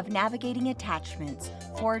story of navigating attachments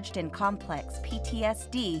forged in complex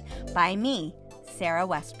PTSD by me, Sarah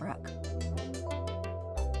Westbrook.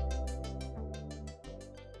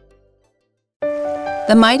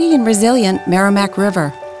 The mighty and resilient Merrimack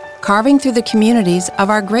River, carving through the communities of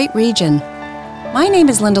our great region. My name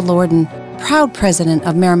is Linda Lorden, proud president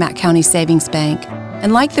of Merrimack County Savings Bank.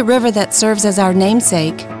 And like the river that serves as our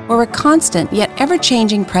namesake, we're a constant yet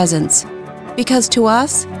ever-changing presence. Because to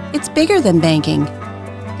us, it's bigger than banking.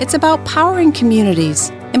 It's about powering communities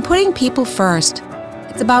and putting people first.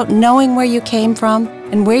 It's about knowing where you came from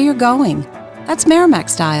and where you're going. That's Merrimack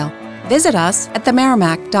style. Visit us at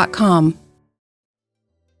themerrimack.com.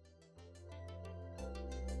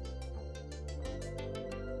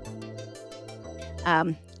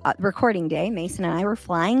 Recording day, Mason and I were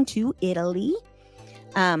flying to Italy.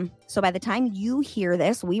 So by the time you hear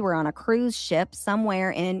this, we were on a cruise ship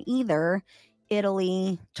somewhere in either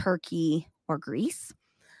Italy, Turkey, or Greece,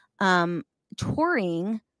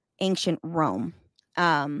 touring ancient Rome,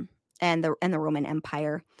 and the Roman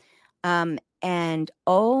Empire. And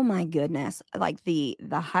oh my goodness, like the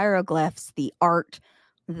hieroglyphs, the art,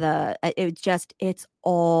 it's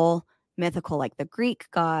all mythical, like the Greek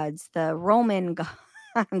gods, the Roman gods,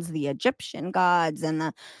 the Egyptian gods, and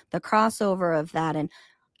the crossover of that. And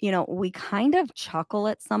we kind of chuckle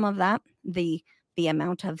at some of that. The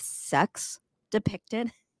amount of sex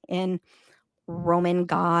depicted in Roman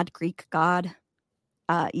god, Greek god,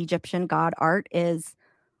 Egyptian god art is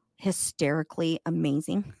hysterically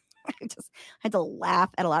amazing. I had to laugh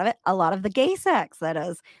at a lot of it. A lot of the gay sex that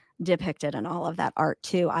is depicted in all of that art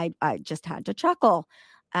too. I just had to chuckle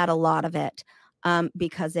at a lot of it,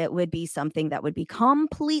 because it would be something that would be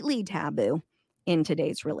completely taboo in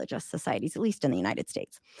today's religious societies, at least in the United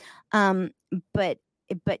States. But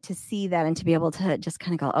to see that and to be able to just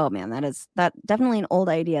kind of go, oh man, that definitely an old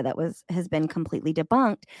idea that has been completely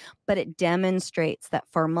debunked, but it demonstrates that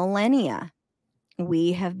for millennia,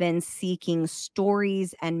 we have been seeking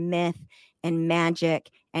stories and myth and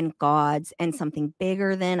magic and gods and something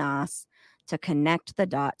bigger than us to connect the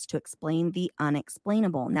dots to explain the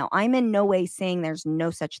unexplainable. Now, I'm in no way saying there's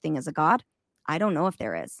no such thing as a God. I don't know if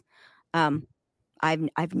there is.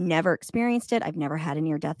 I've never experienced it. I've never had a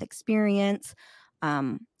near-death experience.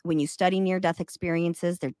 When you study near-death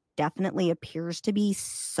experiences, there definitely appears to be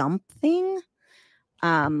something.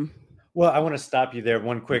 Well, I want to stop you there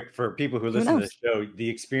one quick for people who listen to the show. The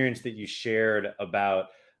experience that you shared about,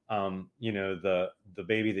 the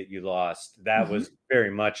baby that you lost, that was very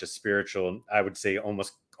much a spiritual, I would say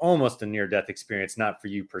almost a near-death experience, not for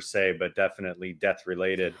you per se, but definitely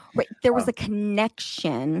death-related. Right. There was a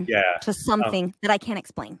connection to something that I can't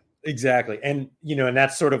explain. Exactly. And, and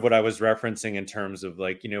that's sort of what I was referencing in terms of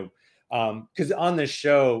like, because on this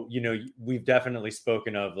show, we've definitely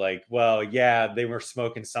spoken of like, well, yeah, they were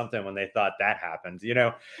smoking something when they thought that happened,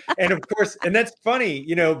 and of course, and that's funny,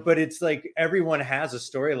 but it's like everyone has a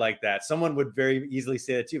story like that. Someone would very easily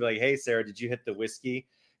say that to you, like, hey, Sarah, did you hit the whiskey,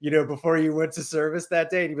 before you went to service that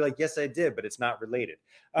day? And you'd be like, yes, I did, but it's not related.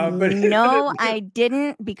 But no, I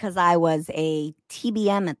didn't, because I was a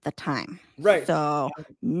TBM at the time. Right. So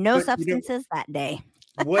no substances that day.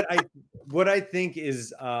 what I think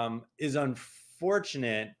is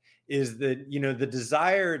unfortunate is that, the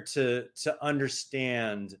desire to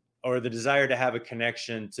understand, or the desire to have a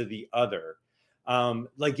connection to the other.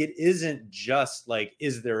 Like it isn't just like,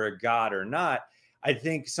 is there a God or not? I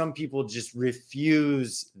think some people just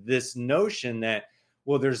refuse this notion that,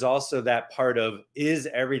 well, there's also that part of, is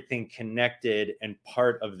everything connected and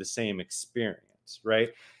part of the same experience, right?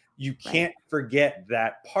 You can't forget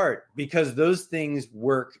that part, because those things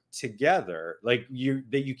work together. Like you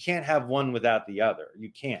can't have one without the other.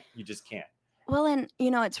 You just can't. Well, and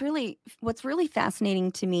what's really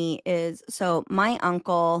fascinating to me is, so my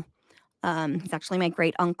uncle He's actually my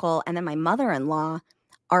great uncle. And then my mother-in-law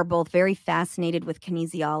are both very fascinated with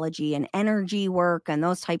kinesiology and energy work and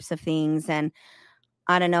those types of things. And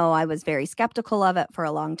I don't know, I was very skeptical of it for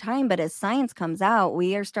a long time, but as science comes out,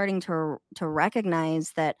 we are starting to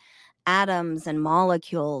recognize that atoms and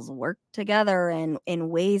molecules work together in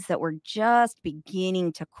ways that we're just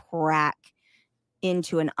beginning to crack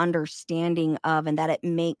into an understanding of, and that it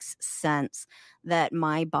makes sense that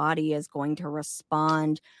my body is going to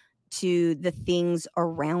respond to the things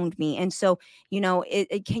around me. And so,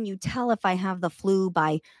 can you tell if I have the flu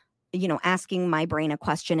by asking my brain a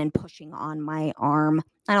question and pushing on my arm?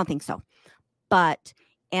 I don't think so. But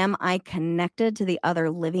am I connected to the other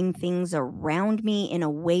living things around me in a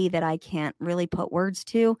way that I can't really put words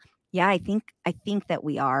to? Yeah, I think that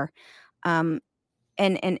we are. And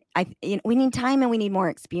we need time and we need more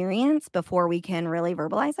experience before we can really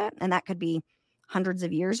verbalize it. And that could be hundreds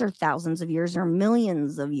of years or thousands of years or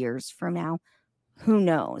millions of years from now. Who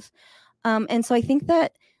knows? And so I think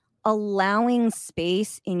that allowing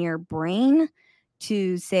space in your brain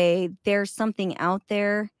to say there's something out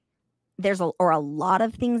there, or a lot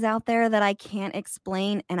of things out there that I can't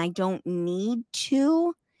explain and I don't need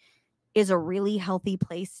to, is a really healthy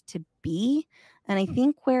place to be. And I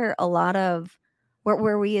think where a lot of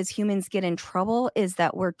where we as humans get in trouble is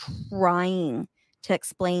that we're trying to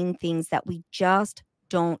explain things that we just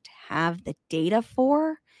don't have the data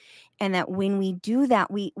for. And that when we do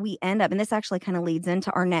that, we end up, and this actually kind of leads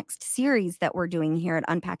into our next series that we're doing here at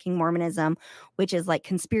Unpacking Mormonism, which is like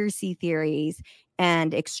conspiracy theories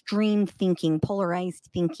and extreme thinking, polarized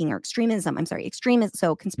thinking, or extremism.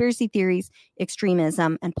 So conspiracy theories,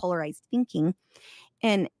 extremism, and polarized thinking.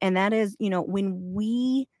 And that is, when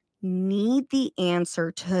we need the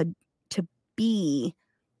answer to be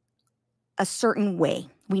a certain way.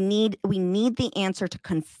 We need the answer to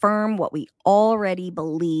confirm what we already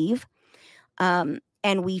believe. And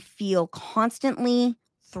we feel constantly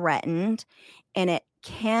threatened, and it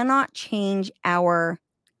cannot change our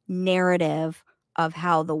narrative of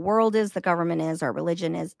how the world is, the government is, our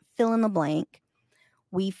religion is, fill in the blank.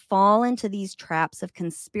 We fall into these traps of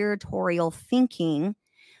conspiratorial thinking,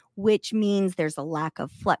 which means there's a lack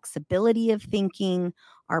of flexibility of thinking.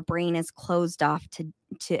 Our brain is closed off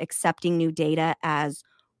to accepting new data as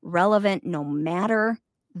relevant no matter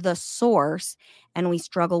the source, and we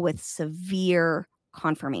struggle with severe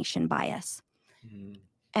confirmation bias. Mm-hmm.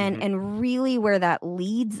 And really where that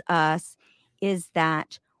leads us is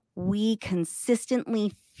that we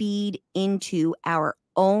consistently feed into our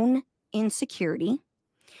own insecurity.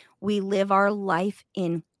 We live our life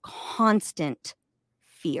in constant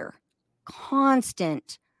fear.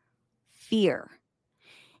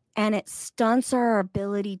 And it stunts our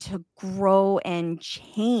ability to grow and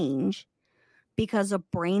change, because a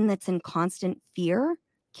brain that's in constant fear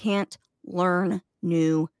can't learn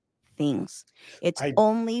new things. It's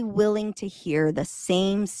only willing to hear the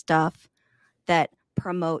same stuff that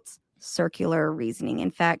promotes circular reasoning.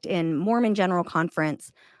 In fact, in Mormon General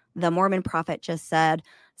Conference, the Mormon prophet just said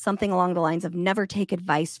something along the lines of, never take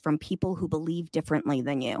advice from people who believe differently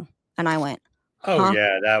than you. And I went, oh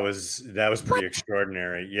yeah, that was pretty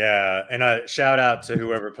extraordinary. Yeah. And a shout out to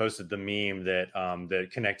whoever posted the meme that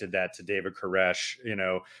connected that to David Koresh,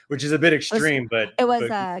 which is a bit extreme, but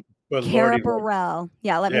Kara Burrell.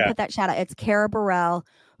 Yeah, let me put that shout out. It's Kara Burrell,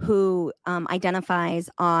 who identifies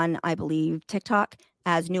on, I believe, TikTok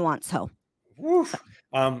as Nuance Ho. Woof.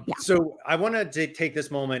 So I want to take this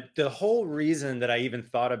moment. The whole reason that I even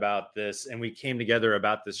thought about this and we came together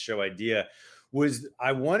about this show idea was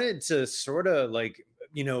I wanted to sort of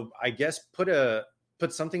I guess put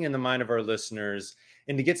something in the mind of our listeners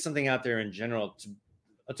and to get something out there in general.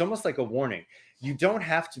 It's almost like a warning. You don't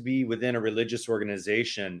have to be within a religious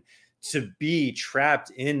organization to be trapped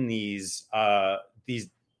in these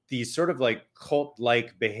sort of like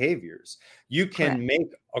cult-like behaviors. You can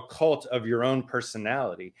make a cult of your own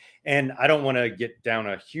personality. And I don't want to get down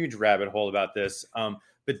a huge rabbit hole about this,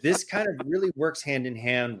 but this kind of really works hand in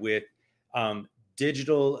hand with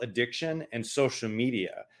digital addiction and social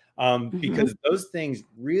media, because those things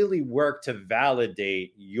really work to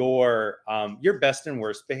validate your best and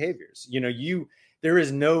worst behaviors. There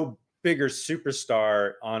is no bigger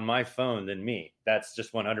superstar on my phone than me. That's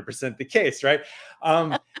just 100% the case, right?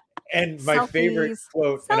 And my favorite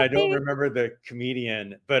quote, and I don't remember the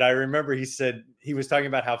comedian, but I remember he said, he was talking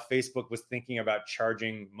about how Facebook was thinking about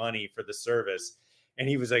charging money for the service. And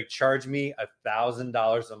he was like, charge me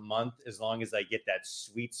 $1,000 a month as long as I get that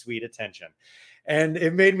sweet, sweet attention. And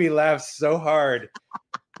it made me laugh so hard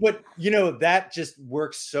But that just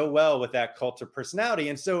works so well with that cult of personality.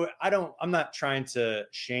 And so I'm not trying to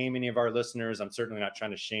shame any of our listeners. I'm certainly not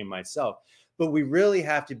trying to shame myself, but we really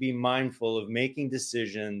have to be mindful of making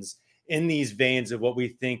decisions in these veins of what we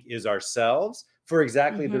think is ourselves for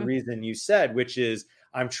exactly the reason you said, which is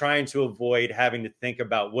I'm trying to avoid having to think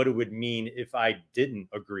about what it would mean if I didn't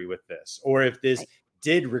agree with this, or if this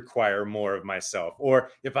did require more of myself, or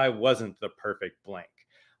if I wasn't the perfect blank.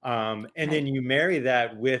 And then you marry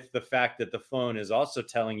that with the fact that the phone is also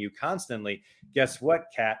telling you constantly, guess what,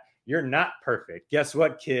 Kat? You're not perfect. Guess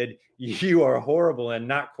what, kid? You are horrible and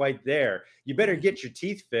not quite there. You better get your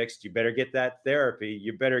teeth fixed. You better get that therapy.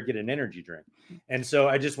 You better get an energy drink. And so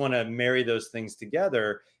I just want to marry those things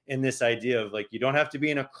together in this idea of like, you don't have to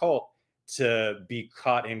be in a cult to be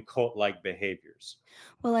caught in cult-like behaviors.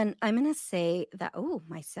 Well, and I'm going to say that,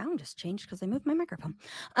 my sound just changed because I moved my microphone.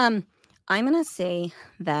 I'm going to say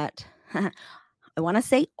that I want to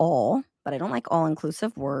say all, but I don't like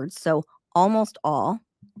all-inclusive words. So almost all,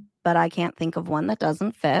 but I can't think of one that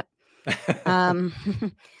doesn't fit.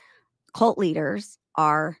 Cult leaders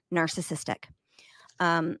are narcissistic.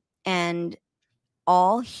 And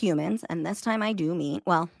all humans, and this time I do mean,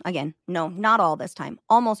 well, again, no, not all this time,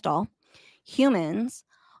 almost all humans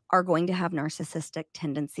are going to have narcissistic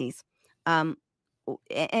tendencies. And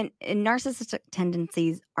narcissistic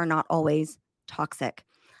tendencies are not always toxic.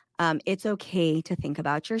 It's okay to think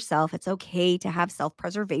about yourself. It's okay to have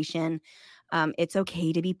self-preservation. It's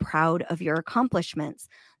okay to be proud of your accomplishments.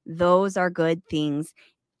 Those are good things.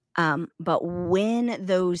 But when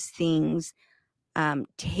those things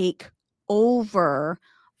take over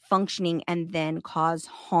functioning and then cause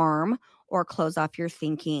harm or close off your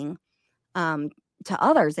thinking to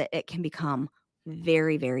others, it can become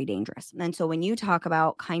very, very dangerous. And so when you talk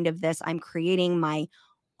about kind of this, I'm creating my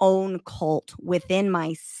own cult within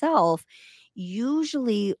myself,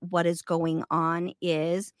 usually what is going on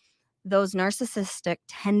is those narcissistic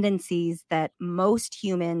tendencies that most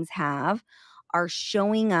humans have are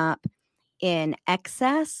showing up in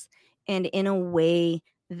excess and in a way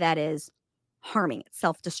that is harming,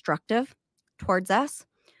 self-destructive towards us.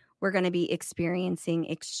 We're going to be experiencing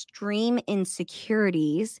extreme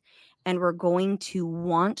insecurities, and we're going to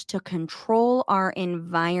want to control our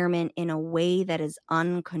environment in a way that is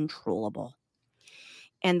uncontrollable.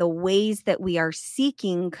 And the ways that we are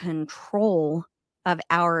seeking control of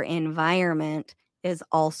our environment is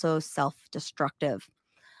also self-destructive.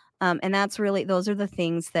 And that's really, those are the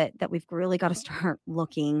things that we've really got to start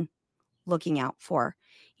looking out for.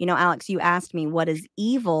 Alex, you asked me what is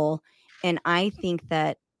evil, and I think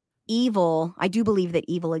that I do believe that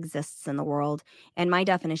evil exists in the world. And my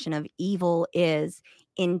definition of evil is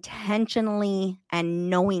intentionally and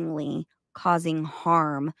knowingly causing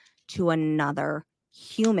harm to another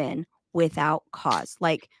human without cause.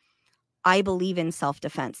 Like, I believe in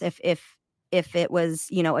self-defense. If it was,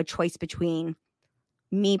 a choice between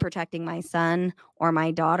me protecting my son or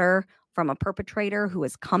my daughter from a perpetrator who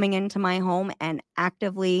is coming into my home and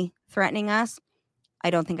actively threatening us, I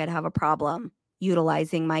don't think I'd have a problem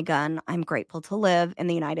utilizing my gun. I'm grateful to live in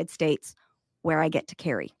the United States where I get to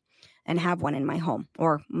carry and have one in my home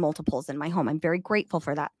or multiples in my home. I'm very grateful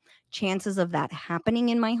for that. Chances of that happening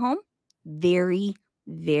in my home, very,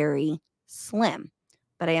 very slim,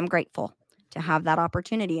 but I am grateful to have that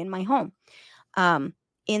opportunity in my home.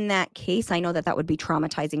 In that case, I know that would be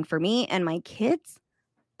traumatizing for me and my kids,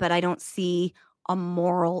 but I don't see a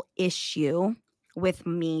moral issue with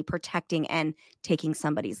me protecting and taking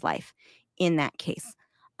somebody's life in that case.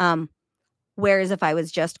 Whereas if I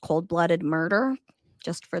was just cold-blooded murder,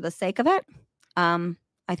 just for the sake of it,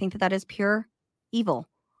 I think that is pure evil,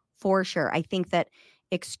 for sure. I think that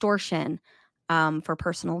extortion for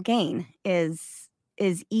personal gain is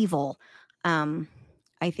evil.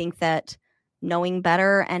 I think that knowing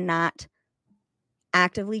better and not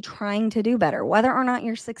actively trying to do better, whether or not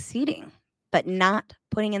you're succeeding, but not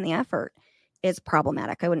putting in the effort, is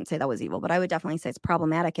problematic. I wouldn't say that was evil, but I would definitely say it's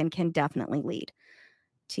problematic and can definitely lead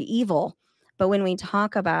to evil. But when we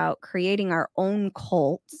talk about creating our own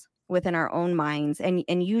cults within our own minds, and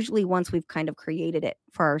usually once we've kind of created it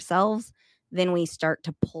for ourselves, then we start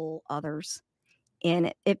to pull others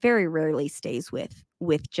in. It very rarely stays with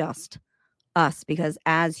just us, because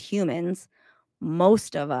as humans,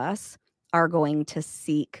 most of us are going to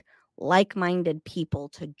seek like-minded people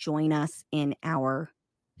to join us in our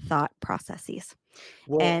thought processes.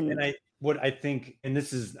 Well, and what I think, and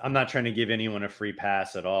this is, I'm not trying to give anyone a free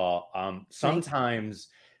pass at all. Sometimes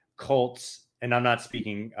cults, and I'm not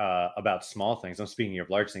speaking about small things, I'm speaking of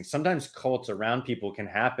large things. Sometimes cults around people can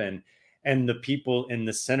happen And the people in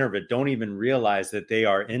the center of it don't even realize that they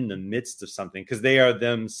are in the midst of something, because they are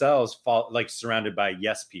themselves surrounded by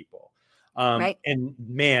yes people. Right. And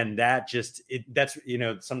man, that's,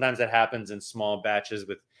 sometimes that happens in small batches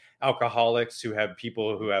with alcoholics who have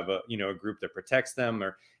people who have a group that protects them,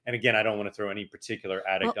 and again, I don't want to throw any particular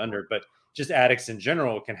addict under, but just addicts in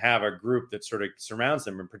general can have a group that sort of surrounds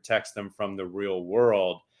them and protects them from the real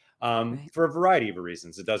world, Right. for a variety of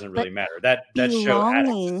reasons. It doesn't really matter. That show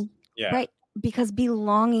Belonging, yeah. right? Because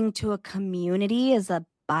belonging to a community is a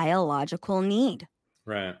biological need.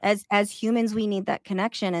 Right. As humans, we need that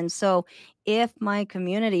connection. And so if my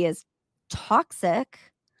community is toxic,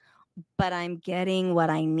 but I'm getting what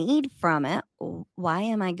I need from it, why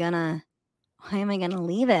am I gonna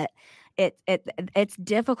leave it? It's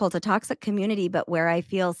difficult. A toxic community, but where I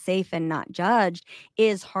feel safe and not judged,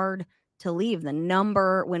 is hard to leave.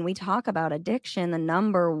 When we talk about addiction, the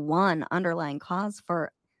number one underlying cause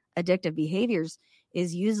for addictive behaviors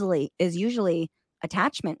is usually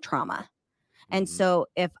attachment trauma. And so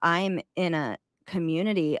if I'm in a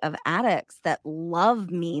community of addicts that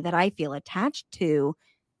love me, that I feel attached to,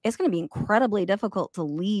 it's going to be incredibly difficult to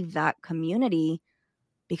leave that community,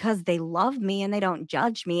 because they love me and they don't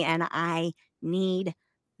judge me, and I need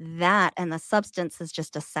that. And the substance is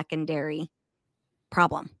just a secondary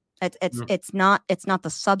problem. It's not the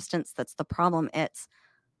substance that's the problem. It's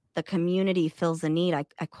the community fills a need I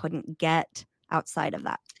couldn't get outside of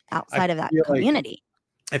that community.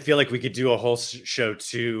 I feel like we could do a whole show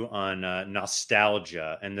too on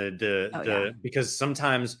nostalgia and because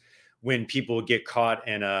sometimes when people get caught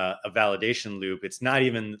in a validation loop, it's not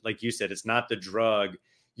even, like you said, it's not the drug.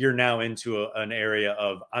 You're now into an area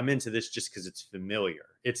of, I'm into this just because it's familiar.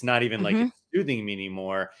 It's not even like it's soothing me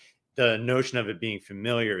anymore. The notion of it being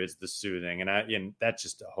familiar is the soothing. And that's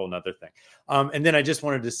just a whole nother thing. And then I just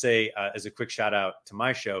wanted to say, as a quick shout out to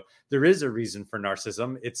my show, there is a reason for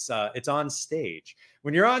Narcissism. It's on stage.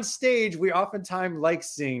 When you're on stage, we oftentimes like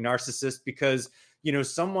seeing narcissists, because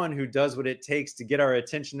someone who does what it takes to get our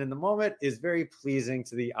attention in the moment is very pleasing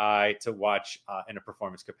to the eye to watch in a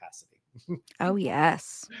performance capacity. Oh,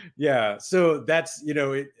 yes. Yeah. So that's,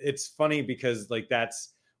 it's funny because that's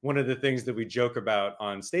one of the things that we joke about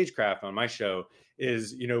on Stagecraft on my show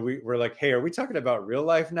is, we're like, hey, are we talking about real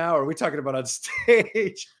life now? Or are we talking about on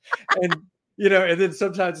stage? And, and then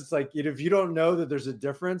sometimes it's like, if you don't know that there's a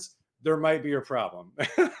difference, there might be a problem.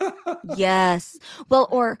 Yes. Well,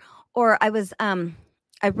 or I was,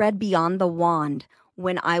 I read Beyond the Wand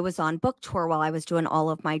when I was on book tour, while I was doing all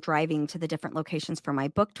of my driving to the different locations for my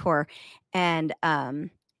book tour. And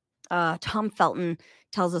Tom Felton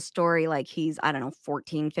tells a story, like he's,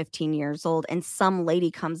 14, 15 years old. And some lady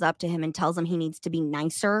comes up to him and tells him he needs to be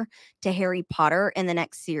nicer to Harry Potter in the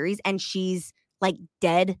next series. And she's like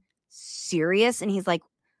dead serious. And he's like,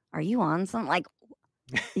 are you on something? Like,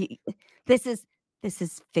 this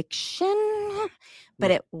is fiction,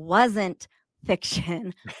 but it wasn't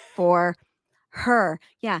fiction for her.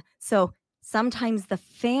 Yeah. So sometimes the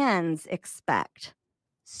fans expect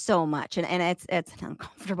so much, and it's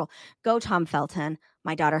uncomfortable. Go Tom Felton.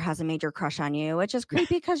 My daughter has a major crush on you, which is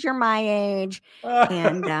creepy because you're my age.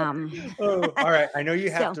 And all right. I know you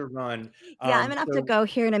have to run. Yeah, I'm gonna have to go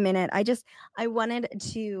here in a minute. I wanted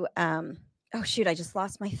to oh shoot, I just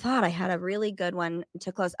lost my thought. I had a really good one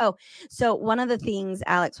to close. Oh, so one of the things,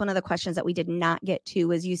 Alex, one of the questions that we did not get to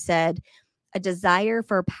was, you said a desire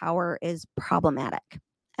for power is problematic.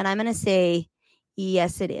 And I'm going to say,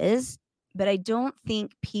 yes, it is. But I don't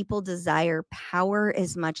think people desire power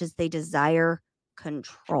as much as they desire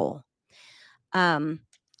control. When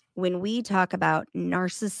we talk about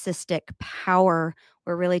narcissistic power,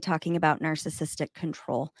 we're really talking about narcissistic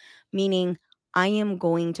control, meaning I am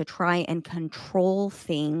going to try and control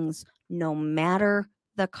things no matter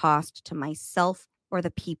the cost to myself or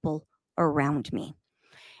the people around me.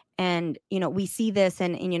 And, we see this,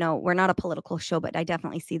 and we're not a political show, but I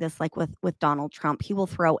definitely see this like with Donald Trump. He will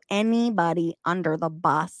throw anybody under the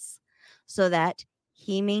bus so that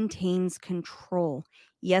he maintains control.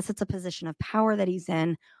 Yes, it's a position of power that he's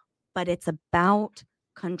in, but it's about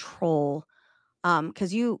control.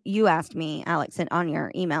 Because you asked me, Alex, on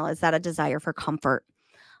your email, is that a desire for comfort?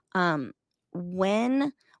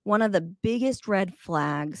 When one of the biggest red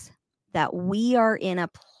flags that we are in a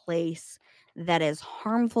place that is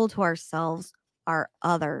harmful to ourselves or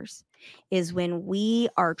others is when we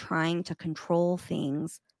are trying to control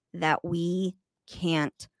things that we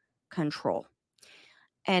can't control.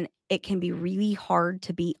 And it can be really hard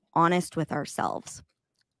to be honest with ourselves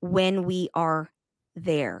when we are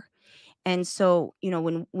there. And so,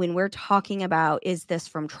 when we're talking about, is this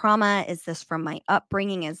from trauma? Is this from my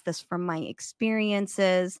upbringing? Is this from my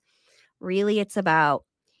experiences? Really, it's about,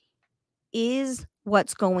 is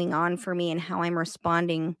what's going on for me and how I'm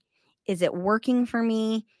responding, is it working for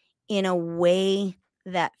me in a way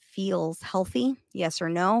that feels healthy? Yes or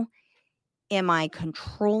no? Am I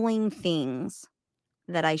controlling things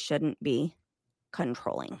that I shouldn't be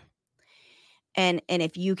controlling? And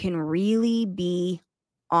if you can really be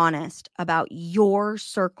honest about your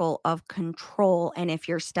circle of control, and if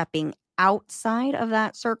you're stepping outside of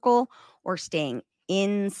that circle or staying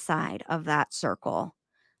inside of that circle,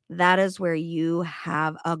 that is where you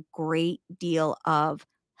have a great deal of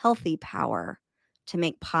healthy power to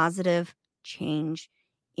make positive change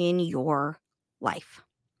in your life.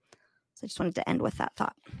 So I just wanted to end with that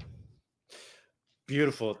thought.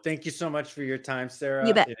 Beautiful. Thank you so much for your time, Sarah.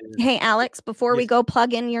 You bet. Hey, Alex, before we go,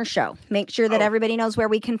 plug in your show. Make sure that everybody knows where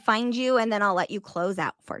we can find you, and then I'll let you close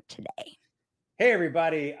out for today. Hey,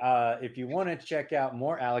 everybody. If you want to check out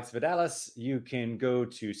more Alex Vidalis, you can go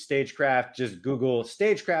to Stagecraft. Just Google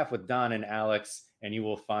Stagecraft with Don and Alex, and you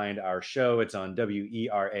will find our show. It's on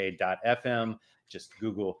WERA.FM. Just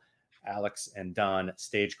Google Alex and Don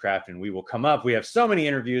Stagecraft, and we will come up. We have so many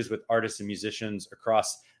interviews with artists and musicians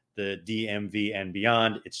across the DMV and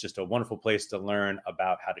beyond. It's just a wonderful place to learn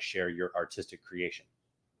about how to share your artistic creation.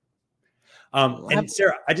 And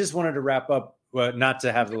Sarah, I just wanted to wrap up, not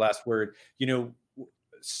to have the last word. You know,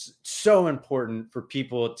 so important for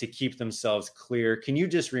people to keep themselves clear. Can you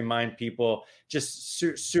just remind people, just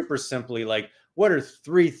super simply, like, what are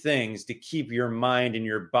 3 things to keep your mind and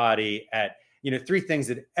your body at, 3 things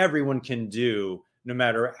that everyone can do, no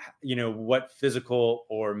matter, what physical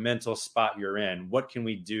or mental spot you're in? What can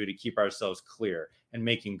we do to keep ourselves clear and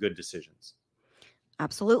making good decisions?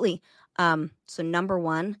 Absolutely. So number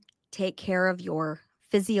 1, take care of your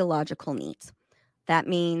physiological needs. That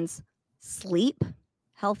means sleep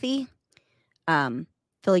healthy,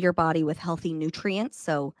 fill your body with healthy nutrients,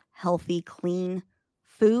 so healthy, clean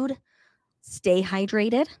food, stay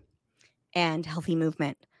hydrated, and healthy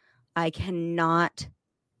movement. I cannot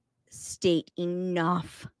state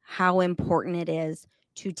enough how important it is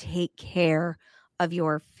to take care of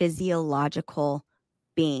your physiological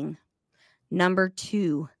being. Number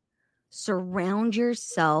 2, surround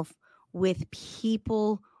yourself with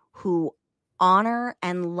people who honor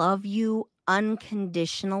and love you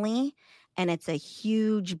unconditionally. And it's a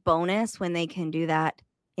huge bonus when they can do that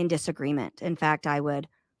in disagreement. In fact, I would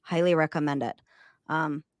highly recommend it.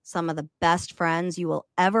 Some of the best friends you will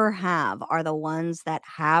ever have are the ones that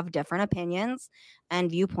have different opinions and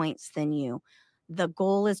viewpoints than you. The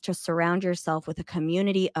goal is to surround yourself with a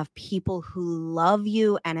community of people who love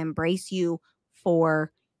you and embrace you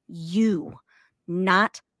for you,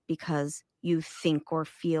 not because you think or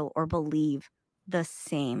feel or believe the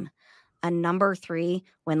same. And number 3,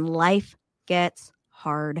 when life gets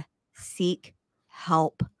hard, seek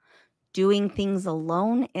help. Doing things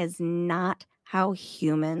alone is not how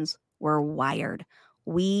humans were wired.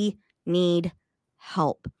 We need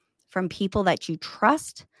help from people that you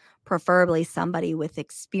trust, preferably somebody with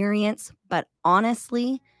experience, but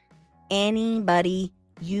honestly, anybody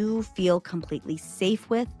you feel completely safe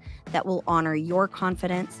with that will honor your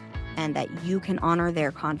confidence and that you can honor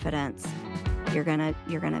their confidence. You're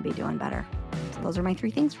gonna be doing better. So those are my 3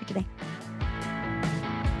 things for today.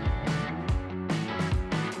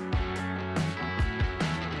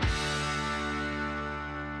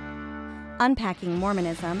 Unpacking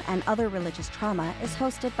Mormonism and Other Religious Trauma is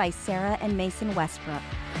hosted by Sarah and Mason Westbrook,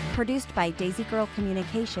 produced by Daisy Girl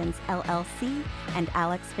Communications, LLC, and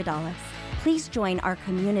Alex Vidalis. Please join our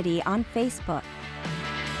community on Facebook.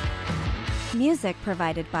 Music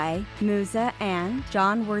provided by Musa and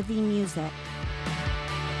John Worthy Music.